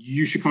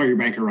 you should call your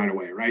banker right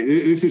away, right?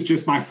 This is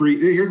just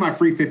here's my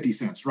free 50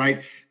 cents,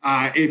 right?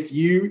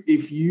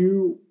 If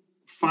you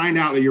find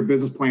out that your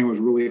business plan was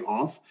really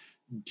off,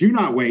 do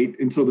not wait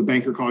until the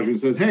banker calls you and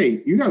says,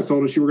 hey, you guys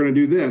told us you were going to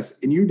do this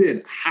and you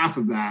did half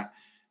of that.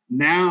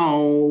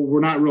 Now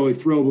we're not really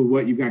thrilled with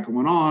what you've got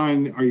going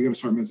on. Are you going to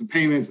start missing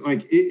payments?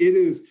 Like it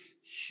is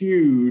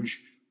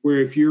huge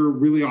where if you're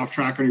really off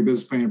track on your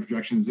business plan and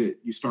projections, that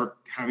you start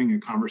having a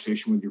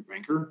conversation with your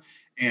banker.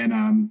 And,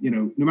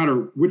 no matter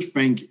which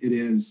bank it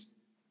is,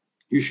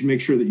 you should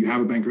make sure that you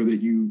have a banker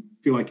that you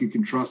feel like you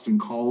can trust and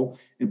call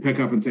and pick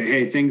up and say,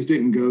 hey, things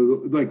didn't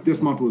go like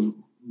this month was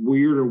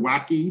weird or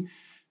wacky.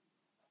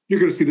 You're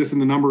going to see this in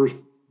the numbers.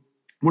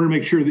 Want to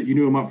make sure that you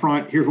knew them up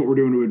front. Here's what we're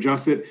doing to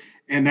adjust it.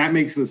 And that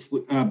makes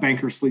a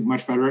banker sleep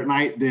much better at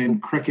night than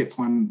crickets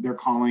when they're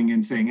calling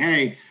and saying,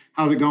 hey,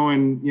 how's it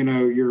going?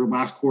 Your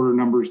last quarter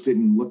numbers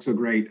didn't look so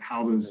great.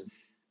 How does,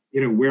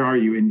 where are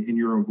you? And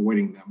you're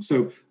avoiding them.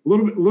 So a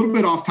little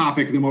bit off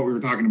topic than what we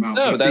were talking about.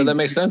 No, that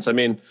makes sense. I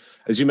mean,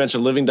 as you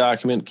mentioned, living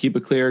document, keep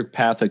a clear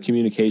path of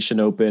communication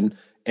open.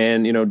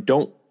 And,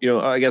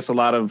 I guess a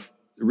lot of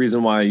the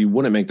reason why you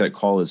wouldn't make that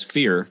call is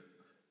fear,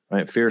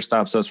 right? Fear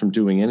stops us from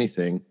doing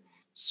anything.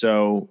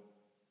 So,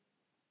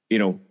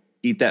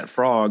 eat that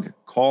frog,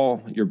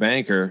 call your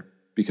banker,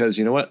 because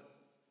you know what?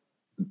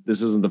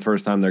 This isn't the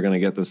first time they're going to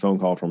get this phone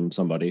call from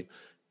somebody.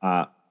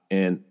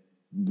 And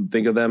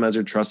think of them as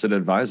your trusted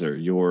advisor,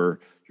 your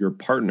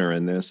partner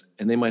in this,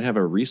 and they might have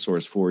a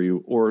resource for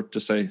you, or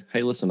just say,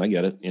 hey, listen, I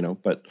get it,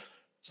 but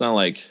it's not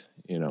like,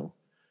 you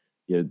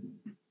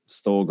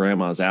stole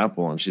grandma's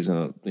apple and she's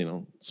going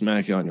to,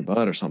 smack you on your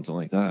butt or something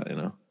like that,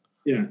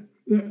 Yeah.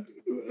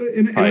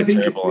 And I think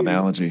a terrible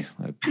analogy.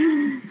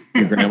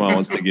 Your grandma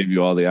wants to give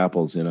you all the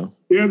apples, Yeah,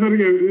 but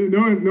again,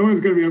 no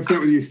one's going to be upset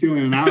with you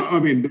stealing an apple. I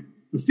mean,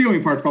 the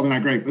stealing part's probably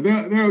not great, but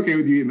they're okay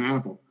with you eating the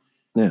apple.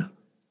 Yeah.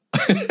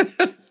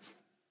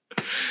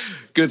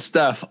 Good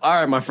stuff. All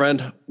right, my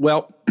friend.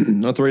 Well,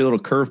 I'll throw you a little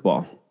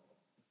curveball.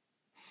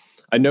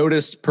 I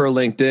noticed per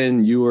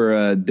LinkedIn you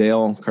were a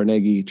Dale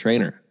Carnegie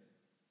trainer.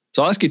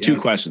 So I'll ask you two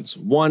questions.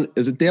 One,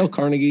 is it Dale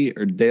Carnegie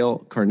or Dale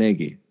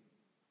Carnegie?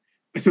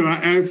 So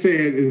I would say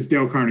it is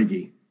Dale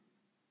Carnegie.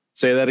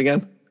 Say that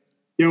again.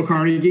 Dale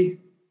Carnegie,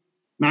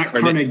 not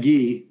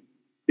Carnegie.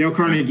 Dale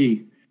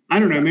Carnegie. I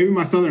don't know. Maybe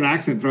my Southern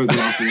accent throws it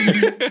off a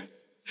little bit.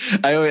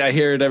 I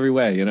hear it every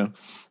way, All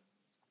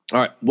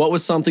right. What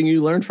was something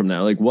you learned from that?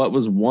 Like, what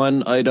was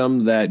one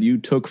item that you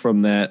took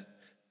from that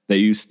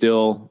you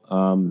still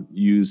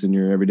use in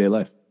your everyday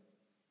life?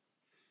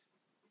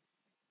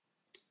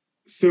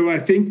 So I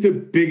think the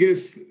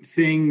biggest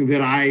thing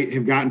that I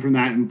have gotten from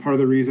that, and part of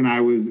the reason I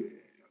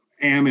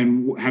am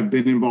and have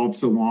been involved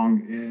so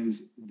long,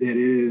 is that it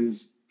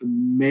is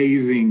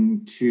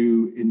amazing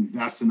to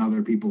invest in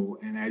other people.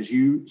 And as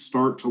you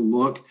start to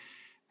look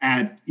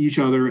at each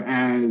other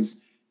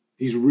as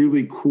these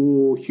really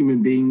cool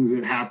human beings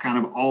that have kind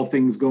of all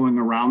things going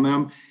around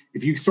them,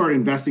 if you start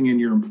investing in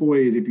your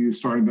employees, if you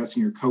start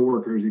investing in your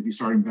coworkers, if you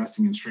start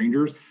investing in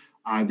strangers,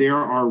 there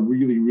are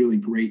really, really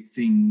great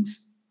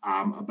things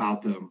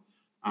about them.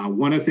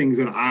 One of the things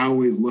that I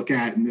always look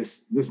at, and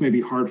this may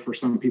be hard for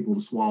some people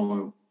to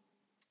swallow,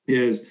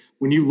 is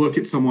when you look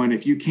at someone,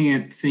 if you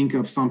can't think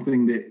of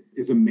something that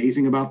is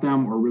amazing about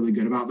them or really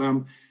good about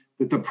them,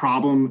 that the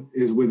problem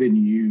is within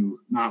you,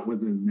 not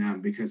within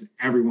them, because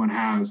everyone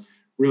has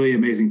really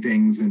amazing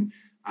things. And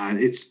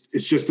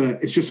it's just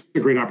a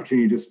great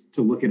opportunity just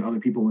to look at other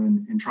people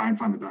and try and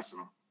find the best in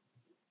them.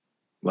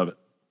 Love it.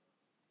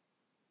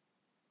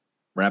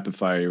 Rapid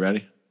fire. You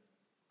ready?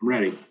 I'm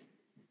ready.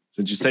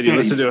 Since you said you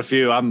listened to a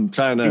few, I'm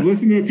trying to. I've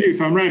listened to a few,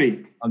 so I'm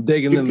ready. I'm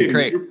digging in the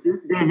crate. You're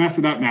going to mess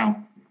it up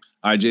now.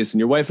 All right, Jason,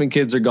 your wife and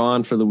kids are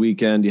gone for the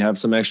weekend. You have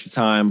some extra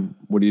time.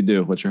 What do you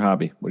do? What's your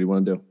hobby? What do you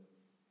want to do?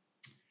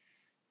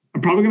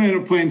 I'm probably going to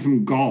end up playing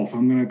some golf.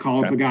 I'm going to call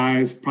up Okay. the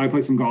guys, probably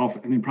play some golf,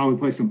 and then probably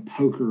play some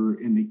poker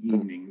in the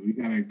evening. We've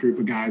got a group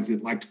of guys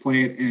that like to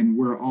play it, and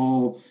we're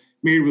all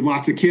married with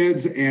lots of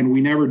kids, and we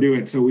never do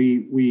it. So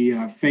we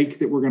fake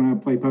that we're going to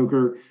play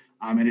poker,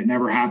 and it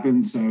never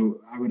happens.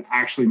 So I would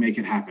actually make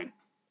it happen.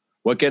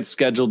 What gets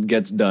scheduled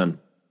gets done.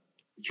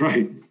 That's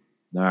right.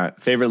 All right.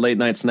 Favorite late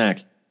night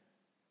snack?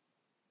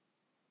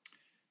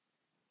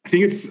 I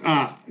think it's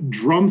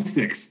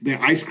drumsticks, the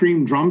ice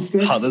cream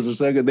drumsticks. Oh, those are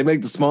so good. They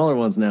make the smaller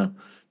ones now.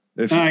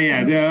 I'm a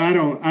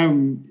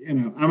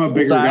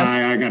bigger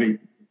guy. I got to,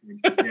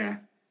 yeah.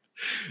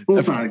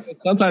 Full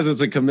size. Sometimes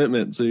it's a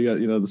commitment. So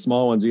you got, the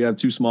small ones, you have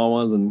 2 small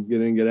ones and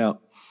get in, get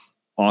out.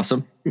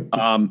 Awesome.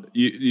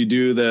 You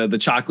do the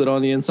chocolate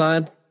on the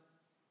inside,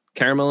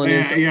 caramel on the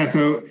inside?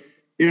 So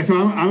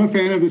I'm a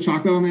fan of the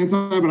chocolate on the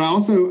inside, but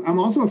I'm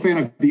also a fan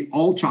of the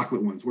all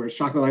chocolate ones where it's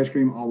chocolate ice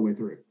cream all the way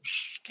through.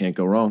 Can't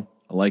go wrong.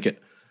 I like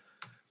it.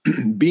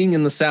 Being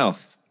in the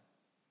South,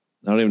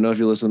 I don't even know if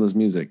you listen to this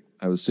music.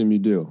 I would assume you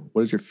do.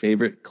 What is your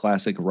favorite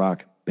classic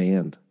rock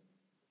band?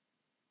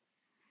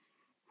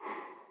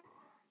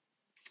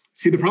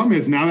 See, the problem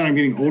is now that I'm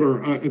getting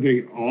older, are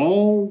they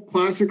all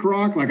classic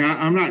rock? Like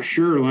I'm not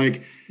sure.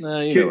 Like,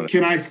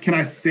 can I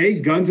say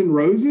Guns N'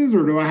 Roses,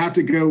 or do I have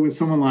to go with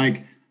someone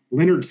like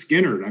Leonard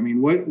Skinner? I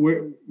mean,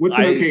 what's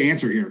an okay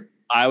answer here?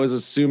 I was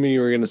assuming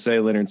you were going to say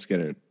Leonard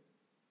Skinner.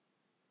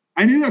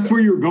 I knew that's where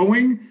you were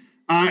going.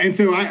 And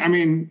so,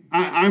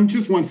 I'm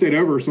just one state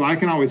over, so I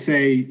can always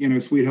say,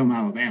 Sweet Home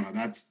Alabama.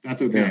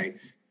 That's okay.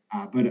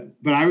 Yeah.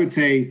 But I would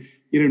say,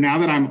 now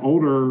that I'm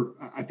older,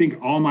 I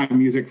think all my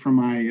music from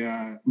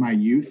my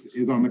youth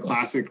is on the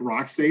classic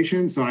rock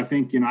station. So I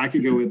think, I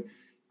could go with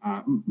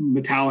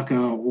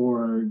Metallica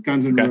or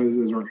Guns N'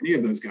 Roses or any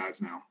of those guys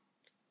now.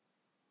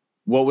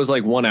 What was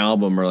like one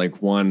album or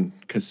like one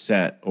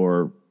cassette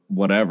or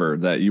whatever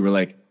that you were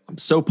like, I'm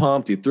so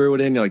pumped, you threw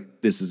it in, you're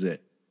like, this is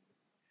it?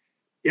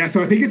 Yeah,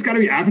 so I think it's got to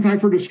be Appetite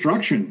for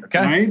Destruction,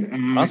 right?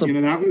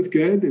 Awesome. That was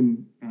good.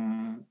 And,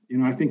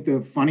 I think the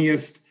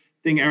funniest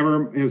thing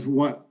ever is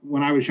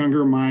when I was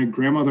younger, my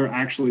grandmother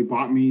actually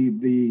bought me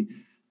the,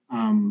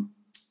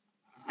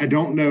 I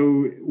don't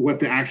know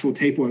what the actual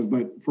tape was,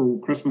 but for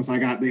Christmas, I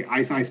got the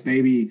Ice Ice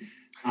Baby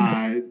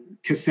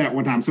cassette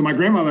one time. So my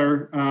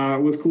grandmother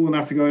was cool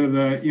enough to go to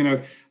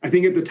the, I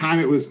think at the time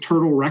it was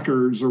Turtle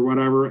Records or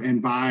whatever,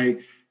 and buy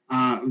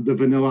the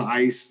Vanilla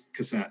Ice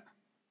cassette.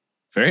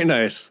 Very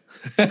nice.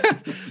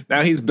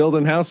 Now he's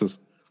building houses.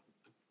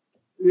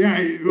 Yeah,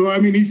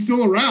 well, he's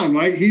still around.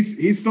 Like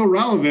he's still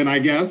relevant, I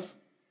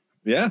guess.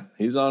 Yeah,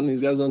 he's got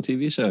his own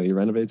TV show. He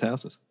renovates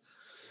houses.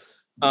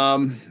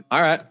 All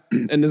right,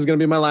 and this is gonna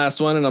be my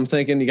last one. And I'm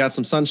thinking you got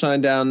some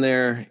sunshine down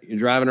there. You're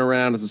driving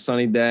around. It's a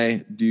sunny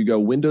day. Do you go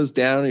windows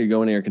down or you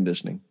go in air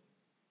conditioning?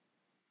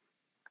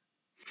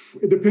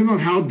 It depends on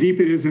how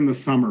deep it is in the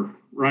summer.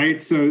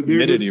 Right. So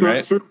there's a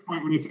certain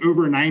point when it's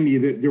over 90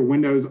 that your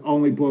windows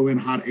only blow in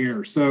hot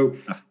air. So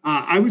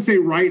I would say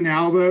right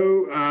now,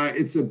 though,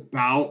 it's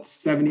about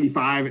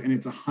 75 and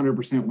it's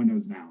 100%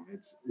 windows down.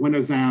 It's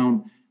windows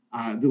down,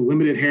 the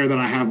limited hair that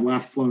I have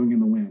left flowing in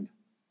the wind.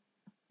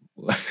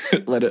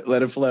 Let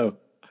it flow.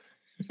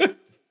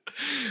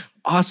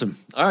 Awesome.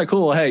 All right,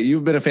 cool. Well, hey,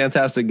 you've been a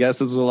fantastic guest.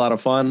 This is a lot of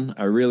fun.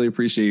 I really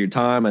appreciate your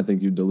time. I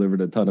think you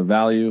delivered a ton of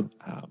value.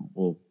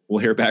 We'll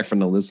hear back from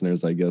the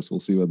listeners, I guess. We'll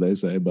see what they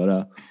say.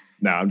 But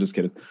no, I'm just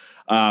kidding.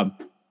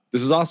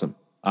 This is awesome.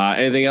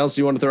 Anything else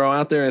you want to throw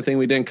out there? Anything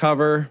we didn't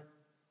cover?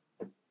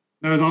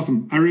 That was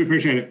awesome. I really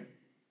appreciate it.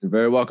 You're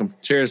very welcome.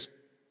 Cheers.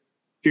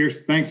 Cheers.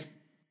 Thanks.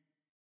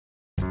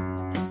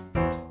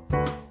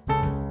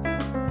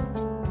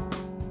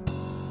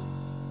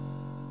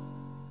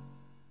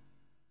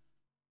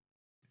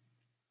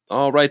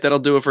 All right, that'll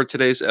do it for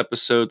today's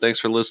episode. Thanks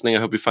for listening. I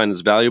hope you find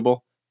this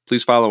valuable.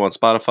 Please follow on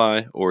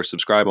Spotify or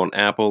subscribe on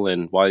Apple.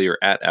 And while you're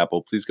at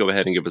Apple, please go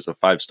ahead and give us a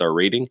 5-star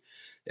rating.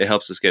 It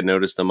helps us get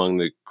noticed among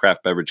the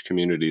craft beverage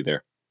community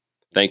there.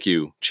 Thank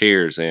you.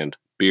 Cheers and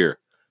beer.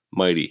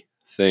 Mighty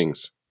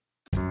things.